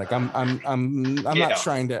traumatic. I'm not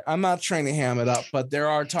trying to ham it up, but there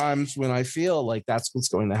are times when I feel like that's what's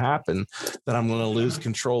going to happen, that I'm going to lose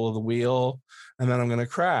control of the wheel and then I'm going to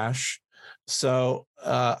crash. So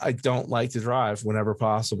I don't like to drive whenever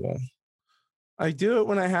possible. I do it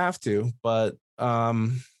when I have to, but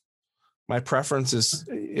my preference is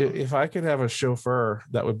if I could have a chauffeur,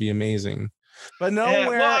 that would be amazing. But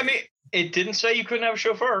nowhere. Well, I mean, it didn't say you couldn't have a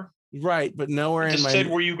chauffeur. Right, but nowhere it just said,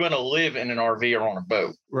 were you going to live in an RV or on a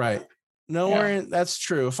boat? Right. Nowhere. That's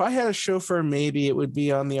true. If I had a chauffeur, maybe it would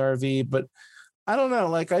be on the RV, but I don't know.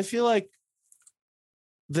 Like, I feel like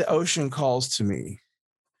the ocean calls to me.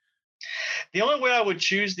 The only way I would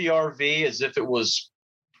choose the RV is if it was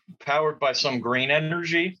powered by some green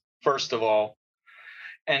energy. first of all.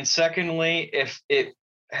 And secondly, if it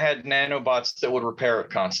had nanobots that would repair it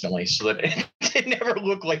constantly so that it never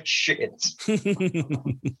looked like shit.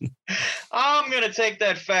 I'm going to take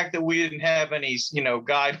that fact that we didn't have any,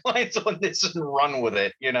 guidelines on this and run with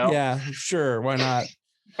it, Yeah, sure. Why not?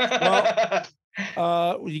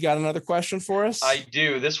 Well, you got another question for us? I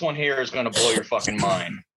do. This one here is going to blow your fucking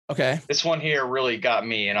mind. Okay. This one here really got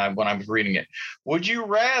me when I was reading it. Would you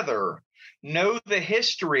rather know the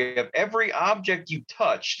history of every object you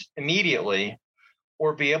touched immediately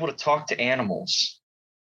or be able to talk to animals?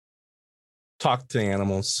 Talk to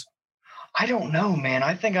animals. I don't know, man.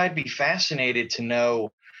 I think I'd be fascinated to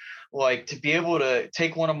know, like, to be able to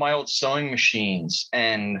take one of my old sewing machines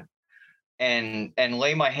and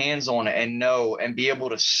lay my hands on it and know and be able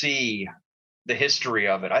to see the history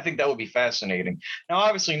of it. I think that would be fascinating. Now,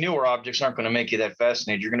 obviously, newer objects aren't going to make you that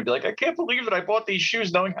fascinated. You're going to be like, I can't believe that I bought these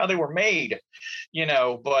shoes knowing how they were made,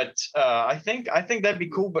 But I think that'd be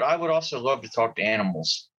cool. But I would also love to talk to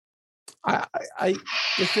animals. The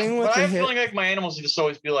thing with but I have a feeling like my animals would just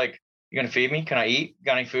always be like, "You going to feed me? Can I eat?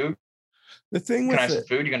 Got any food? The thing with can I have some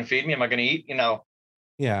food? You going to feed me? Am I going to eat?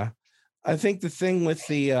 Yeah, I think the thing with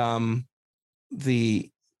the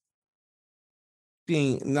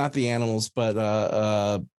being not the animals,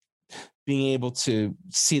 but being able to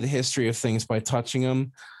see the history of things by touching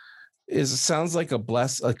them it sounds like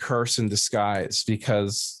a curse in disguise,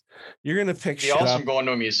 because you're going to pick shit up. Awesome going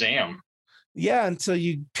to a museum. Yeah, until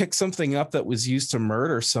you pick something up that was used to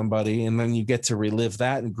murder somebody, and then you get to relive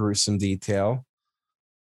that in gruesome detail.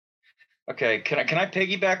 Okay, can I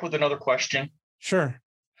piggyback with another question? Sure.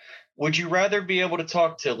 Would you rather be able to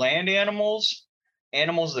talk to land animals,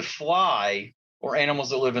 animals that fly, or animals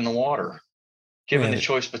that live in the water? Given the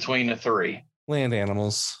choice between the three. Land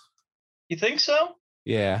animals. You think so?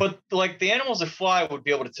 Yeah. But like the animals that fly would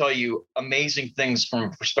be able to tell you amazing things from a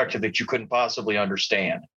perspective that you couldn't possibly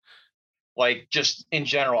understand. Like just in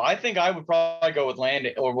general, I think I would probably go with land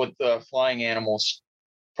or with flying animals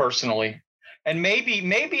personally. And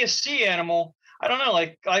maybe a sea animal. I don't know.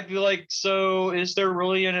 Like I'd be like, so is there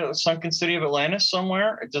really a sunken city of Atlantis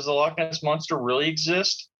somewhere? Does the Loch Ness Monster really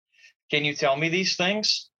exist? Can you tell me these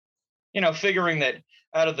things? Figuring that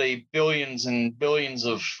out of the billions and billions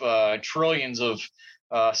of trillions of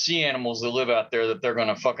sea animals that live out there, that they're going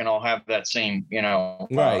to fucking all have that same,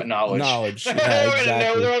 right. knowledge. Yeah,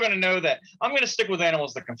 they're all going to know that. I'm going to stick with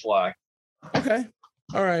animals that can fly. Okay.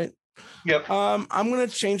 All right. Yep. I'm going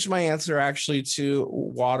to change my answer actually to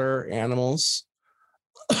water animals.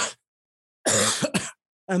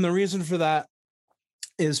 And the reason for that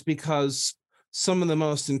is because some of the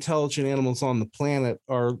most intelligent animals on the planet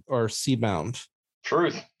are seabound.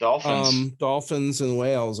 Truth. Dolphins. Dolphins and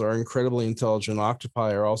whales are incredibly intelligent.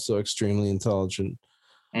 Octopi are also extremely intelligent.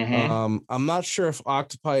 Mm-hmm. I'm not sure if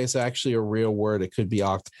octopi is actually a real word. It could be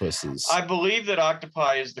octopuses. I believe that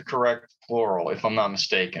octopi is the correct plural, if I'm not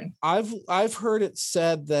mistaken. I've heard it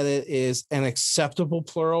said that it is an acceptable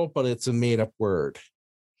plural, but it's a made-up word.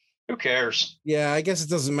 Who cares? Yeah, I guess it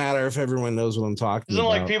doesn't matter if everyone knows what I'm talking about. Isn't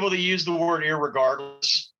like people that use the word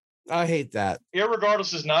irregardless? I hate that.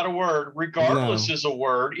 Irregardless is not a word. Regardless is a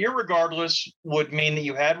word. Irregardless would mean that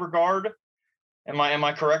you had regard. Am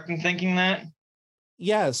I correct in thinking that?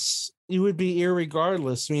 Yes, you would be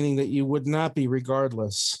irregardless, meaning that you would not be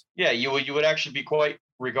regardless. Yeah, you would actually be quite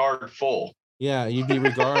regardful. Yeah, you'd be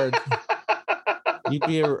regard. You'd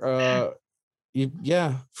be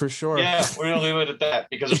yeah, for sure. Yeah, we're gonna leave it at that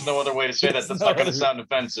because there's no other way to say that. That's not gonna sound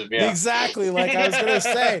offensive. Yeah, exactly. Like I was gonna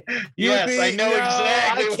say. Yes, I know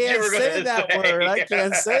exactly. I can't say that word. I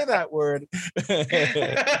can't say that word.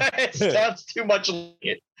 It sounds too much like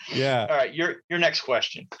it. Yeah. All right, your next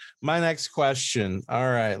question. My next question. All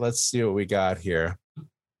right, let's see what we got here.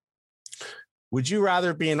 Would you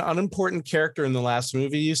rather be an unimportant character in the last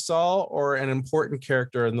movie you saw, or an unimportant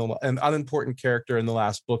character in the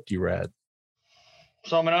last book you read?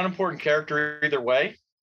 So I'm an unimportant character either way.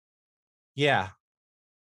 Yeah.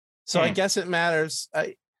 So I guess it matters.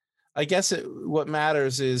 I guess what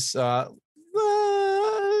matters is let's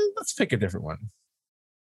pick a different one.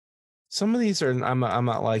 Some of these I'm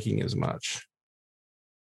not liking as much.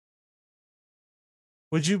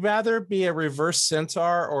 Would you rather be a reverse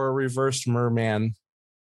centaur or a reversed merman?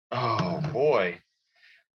 Oh boy.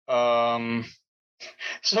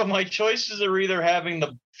 So my choices are either having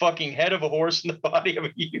the fucking head of a horse and the body of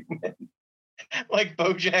a human, like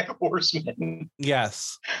BoJack Horseman.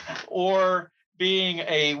 Yes. Or being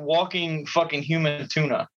a walking fucking human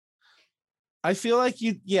tuna. I feel like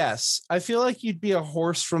you'd be a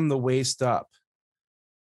horse from the waist up.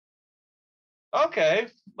 Okay.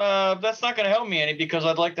 That's not going to help me any because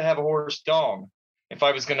I'd like to have a horse dong. if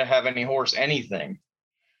I was going to have any horse, anything.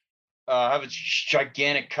 Have a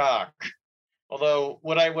gigantic cock. Although,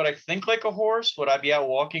 would I think like a horse? Would I be out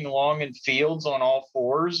walking along in fields on all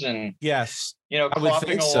fours and yes,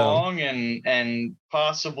 clopping along and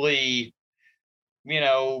possibly,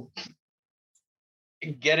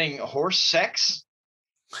 getting horse sex?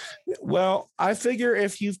 Well, I figure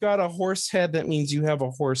if you've got a horse head, that means you have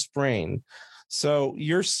a horse brain. So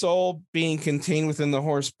your soul being contained within the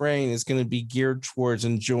horse brain is going to be geared towards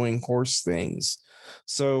enjoying horse things.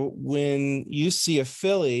 So when you see a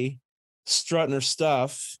filly strutting her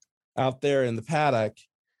stuff out there in the paddock,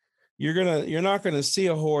 you're not going to see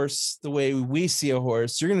a horse the way we see a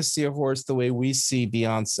horse. You're going to see a horse the way we see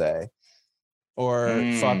Beyonce or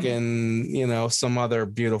fucking, some other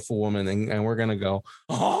beautiful woman. And we're going to go,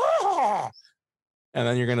 oh! And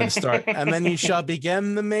then you're going to start, and then you shall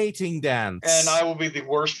begin the mating dance. And I will be the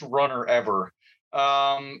worst runner ever.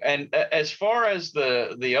 And as far as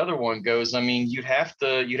the other one goes, I mean, you'd have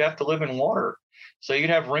to live in water. So you'd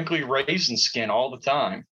have wrinkly raisin skin all the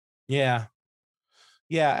time. Yeah.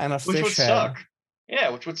 Yeah. And which would suck.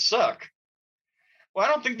 Yeah. Which would suck. Well, I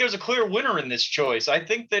don't think there's a clear winner in this choice. I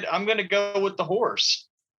think that I'm going to go with the horse.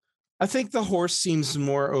 I think the horse seems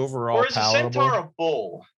more overall or is palatable. A centaur a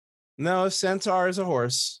bull? No, a centaur is a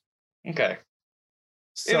horse. Okay.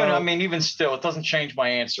 So, even still, it doesn't change my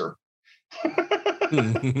answer.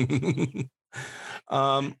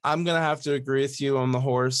 I'm gonna have to agree with you on the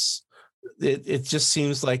horse. It just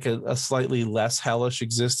seems like a slightly less hellish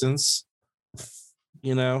existence,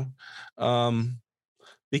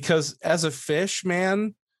 because as a fish,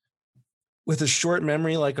 man, with a short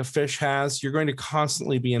memory like a fish has, you're going to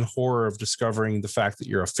constantly be in horror of discovering the fact that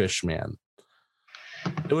you're a fish man.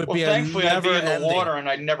 It would be thankfully I'd be in the water and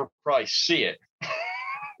I'd never probably see it.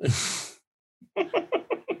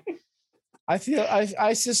 I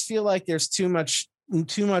just feel like there's too much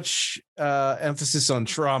emphasis on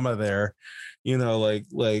trauma there,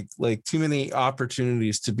 like too many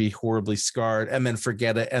opportunities to be horribly scarred and then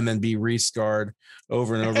forget it and then be re-scarred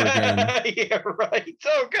over and over again. Yeah, right.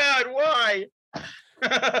 Oh God, why?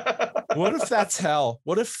 What if that's hell?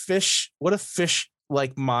 What if fish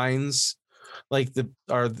like minds, like the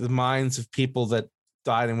minds of people that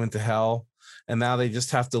died and went to hell, and now they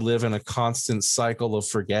just have to live in a constant cycle of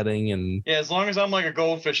forgetting? And yeah, as long as I'm like a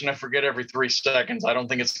goldfish and I forget every 3 seconds, I don't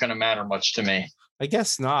think it's going to matter much to me. I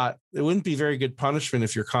guess not. It wouldn't be very good punishment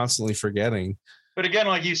if you're constantly forgetting. But again,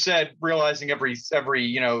 like you said, realizing every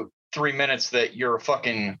 3 minutes that you're a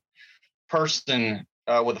fucking person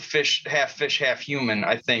with a half fish, half human,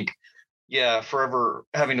 I think, yeah, forever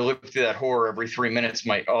having to live through that horror every 3 minutes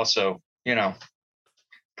might also,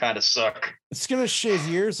 kind of suck. It's going to shave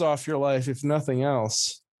years off your life, if nothing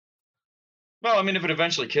else. Well, I mean, if it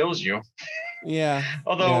eventually kills you. Yeah.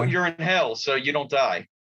 Although you're in hell, so you don't die.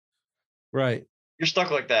 Right. You're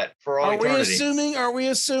stuck like that for all eternity. Are we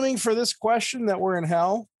assuming for this question that we're in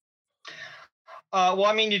hell? Well,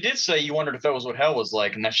 I mean, you did say you wondered if that was what hell was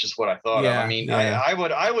like, and that's just what I thought of. I mean,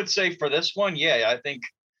 I would say for this one, I think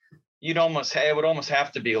it would almost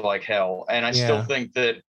have to be like hell. And I still think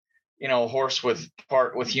that, a horse with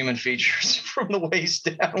human features from the waist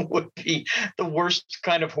down would be the worst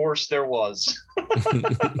kind of horse there was.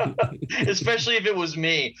 Especially if it was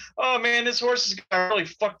me. Oh man, this horse has got really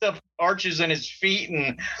fucked up arches in his feet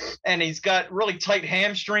and he's got really tight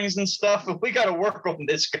hamstrings and stuff. And we got to work on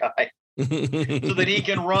this guy so that he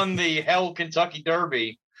can run the Hell Kentucky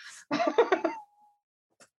Derby.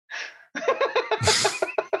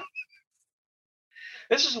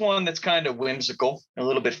 This is one that's kind of whimsical, a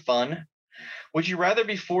little bit fun. Would you rather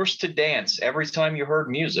be forced to dance every time you heard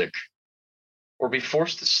music or be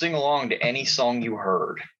forced to sing along to any song you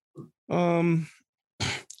heard? I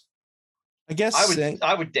guess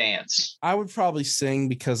I would dance. I would probably sing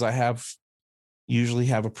because I usually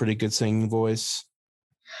have a pretty good singing voice.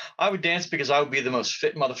 I would dance because I would be the most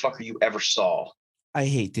fit motherfucker you ever saw. I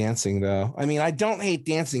hate dancing though. I mean, I don't hate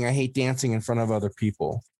dancing. I hate dancing in front of other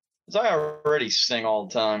people. I already sing all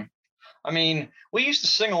the time. I mean, we used to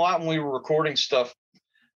sing a lot when we were recording stuff,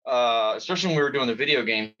 especially when we were doing the video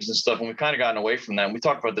games and stuff, and we've kind of gotten away from that. And we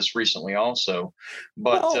talked about this recently also.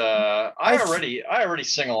 But I already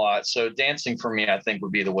sing a lot, so dancing for me, I think,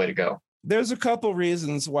 would be the way to go. There's a couple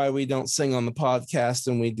reasons why we don't sing on the podcast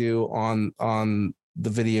and we do on the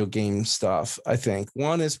video game stuff, I think.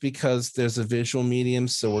 One is because there's a visual medium,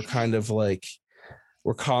 so we're kind of like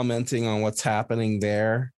we're commenting on what's happening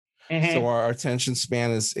there. Mm-hmm. So our attention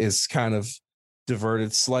span is kind of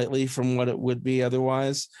diverted slightly from what it would be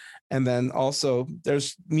otherwise. And then also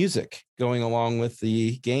there's music going along with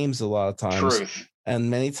the games a lot of times. Truth. And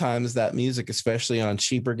many times that music, especially on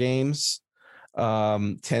cheaper games,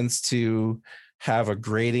 tends to have a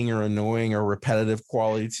grating or annoying or repetitive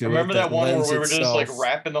quality to Remember that one where we were just like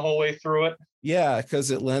rapping the whole way through it? Yeah,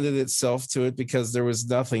 because it lended itself to it because there was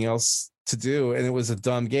nothing else to do, and it was a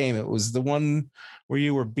dumb game. It was the one where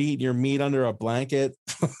you were beating your meat under a blanket.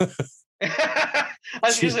 I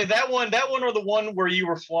was gonna say that one or the one where you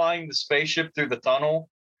were flying the spaceship through the tunnel.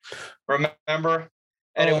 Remember?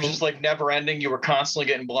 And it was just like never ending. You were constantly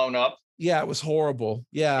getting blown up. Yeah, it was horrible.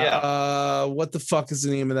 Yeah. What the fuck is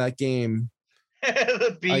the name of that game?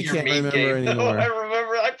 The Beat Your Meat game. Anymore. I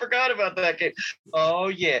remember. I forgot about that game. Oh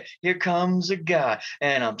yeah, here comes a guy,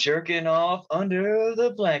 and I'm jerking off under the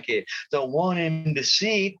blanket. Don't want him to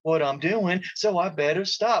see what I'm doing, so I better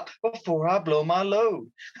stop before I blow my load.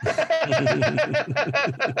 That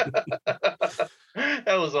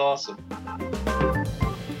was awesome.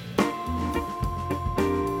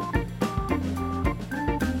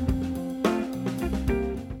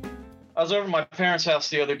 I was over at my parents' house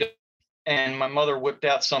the other day, and my mother whipped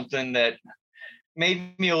out something that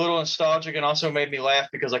made me a little nostalgic and also made me laugh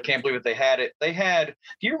because I can't believe that they had it. They had,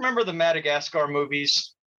 do you remember the Madagascar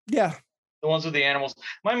movies? Yeah. The ones with the animals.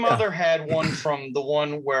 My mother had one from the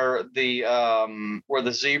one where the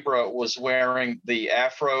zebra was wearing the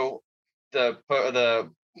afro, the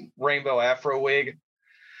rainbow afro wig.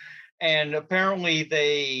 And apparently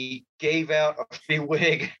they gave out a free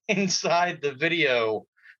wig inside the video.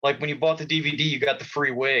 Like when you bought the DVD, you got the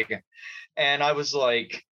free wig. And I was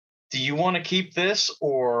like, do you want to keep this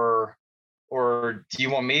or do you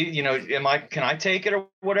want me, can I take it or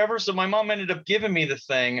whatever? So my mom ended up giving me the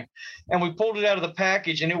thing, and we pulled it out of the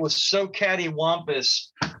package, and it was so cattywampus,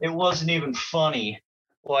 it wasn't even funny.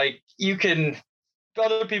 Like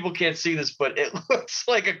other people can't see this, but it looks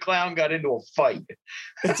like a clown got into a fight.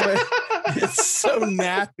 It's so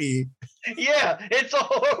nappy. Yeah, it's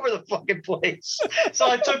all over the fucking place. So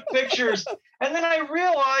I took pictures, and then I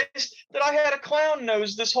realized that I had a clown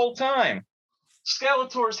nose this whole time.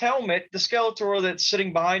 Skeletor's helmet, the Skeletor that's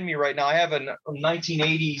sitting behind me right now, I have a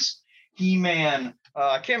 1980s He-Man.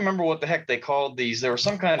 I can't remember what the heck they called these. There was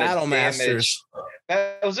some kind Battle of Masters.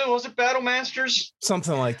 Was it Battle Masters?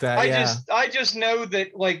 Something like that. I just know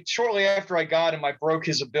that like shortly after I got him, I broke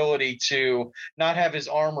his ability to not have his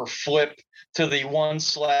armor flip to the 1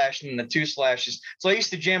 slash and the 2 slashes. So I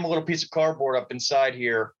used to jam a little piece of cardboard up inside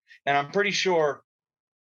here, and I'm pretty sure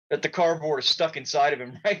that the cardboard is stuck inside of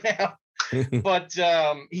him right now. But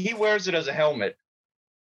he wears it as a helmet.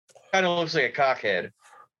 Kind of looks like a cockhead.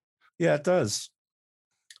 Yeah, it does.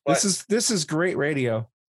 But this is great radio.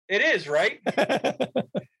 It is, right?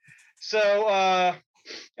 So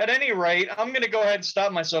at any rate, I'm going to go ahead and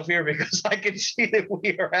stop myself here because I can see that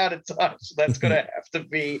we are out of time. So that's going to have to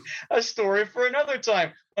be a story for another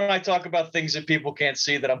time when I talk about things that people can't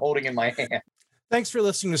see that I'm holding in my hand. Thanks for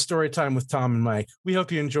listening to Storytime with Tom and Mike. We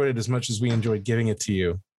hope you enjoyed it as much as we enjoyed giving it to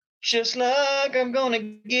you. Just like I'm gonna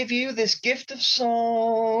give you this gift of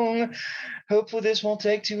song. Hopefully this won't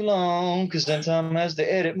take too long, because then Tom has to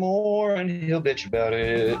edit more and he'll bitch about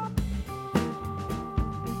it.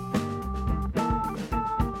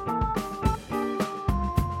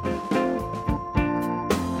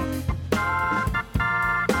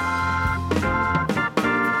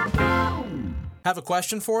 Have a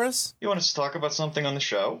question for us? You want us to talk about something on the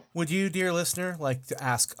show? Would you, dear listener, like to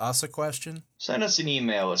ask us a question? Send us an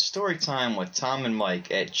email at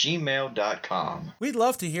storytimewithtomandmike@gmail.com. We'd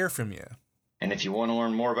love to hear from you. And if you want to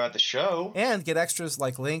learn more about the show and get extras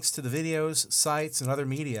like links to the videos, sites, and other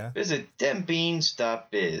media, visit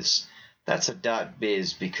dembeans.biz. That's a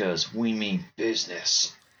 .biz because we mean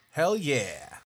business. Hell yeah.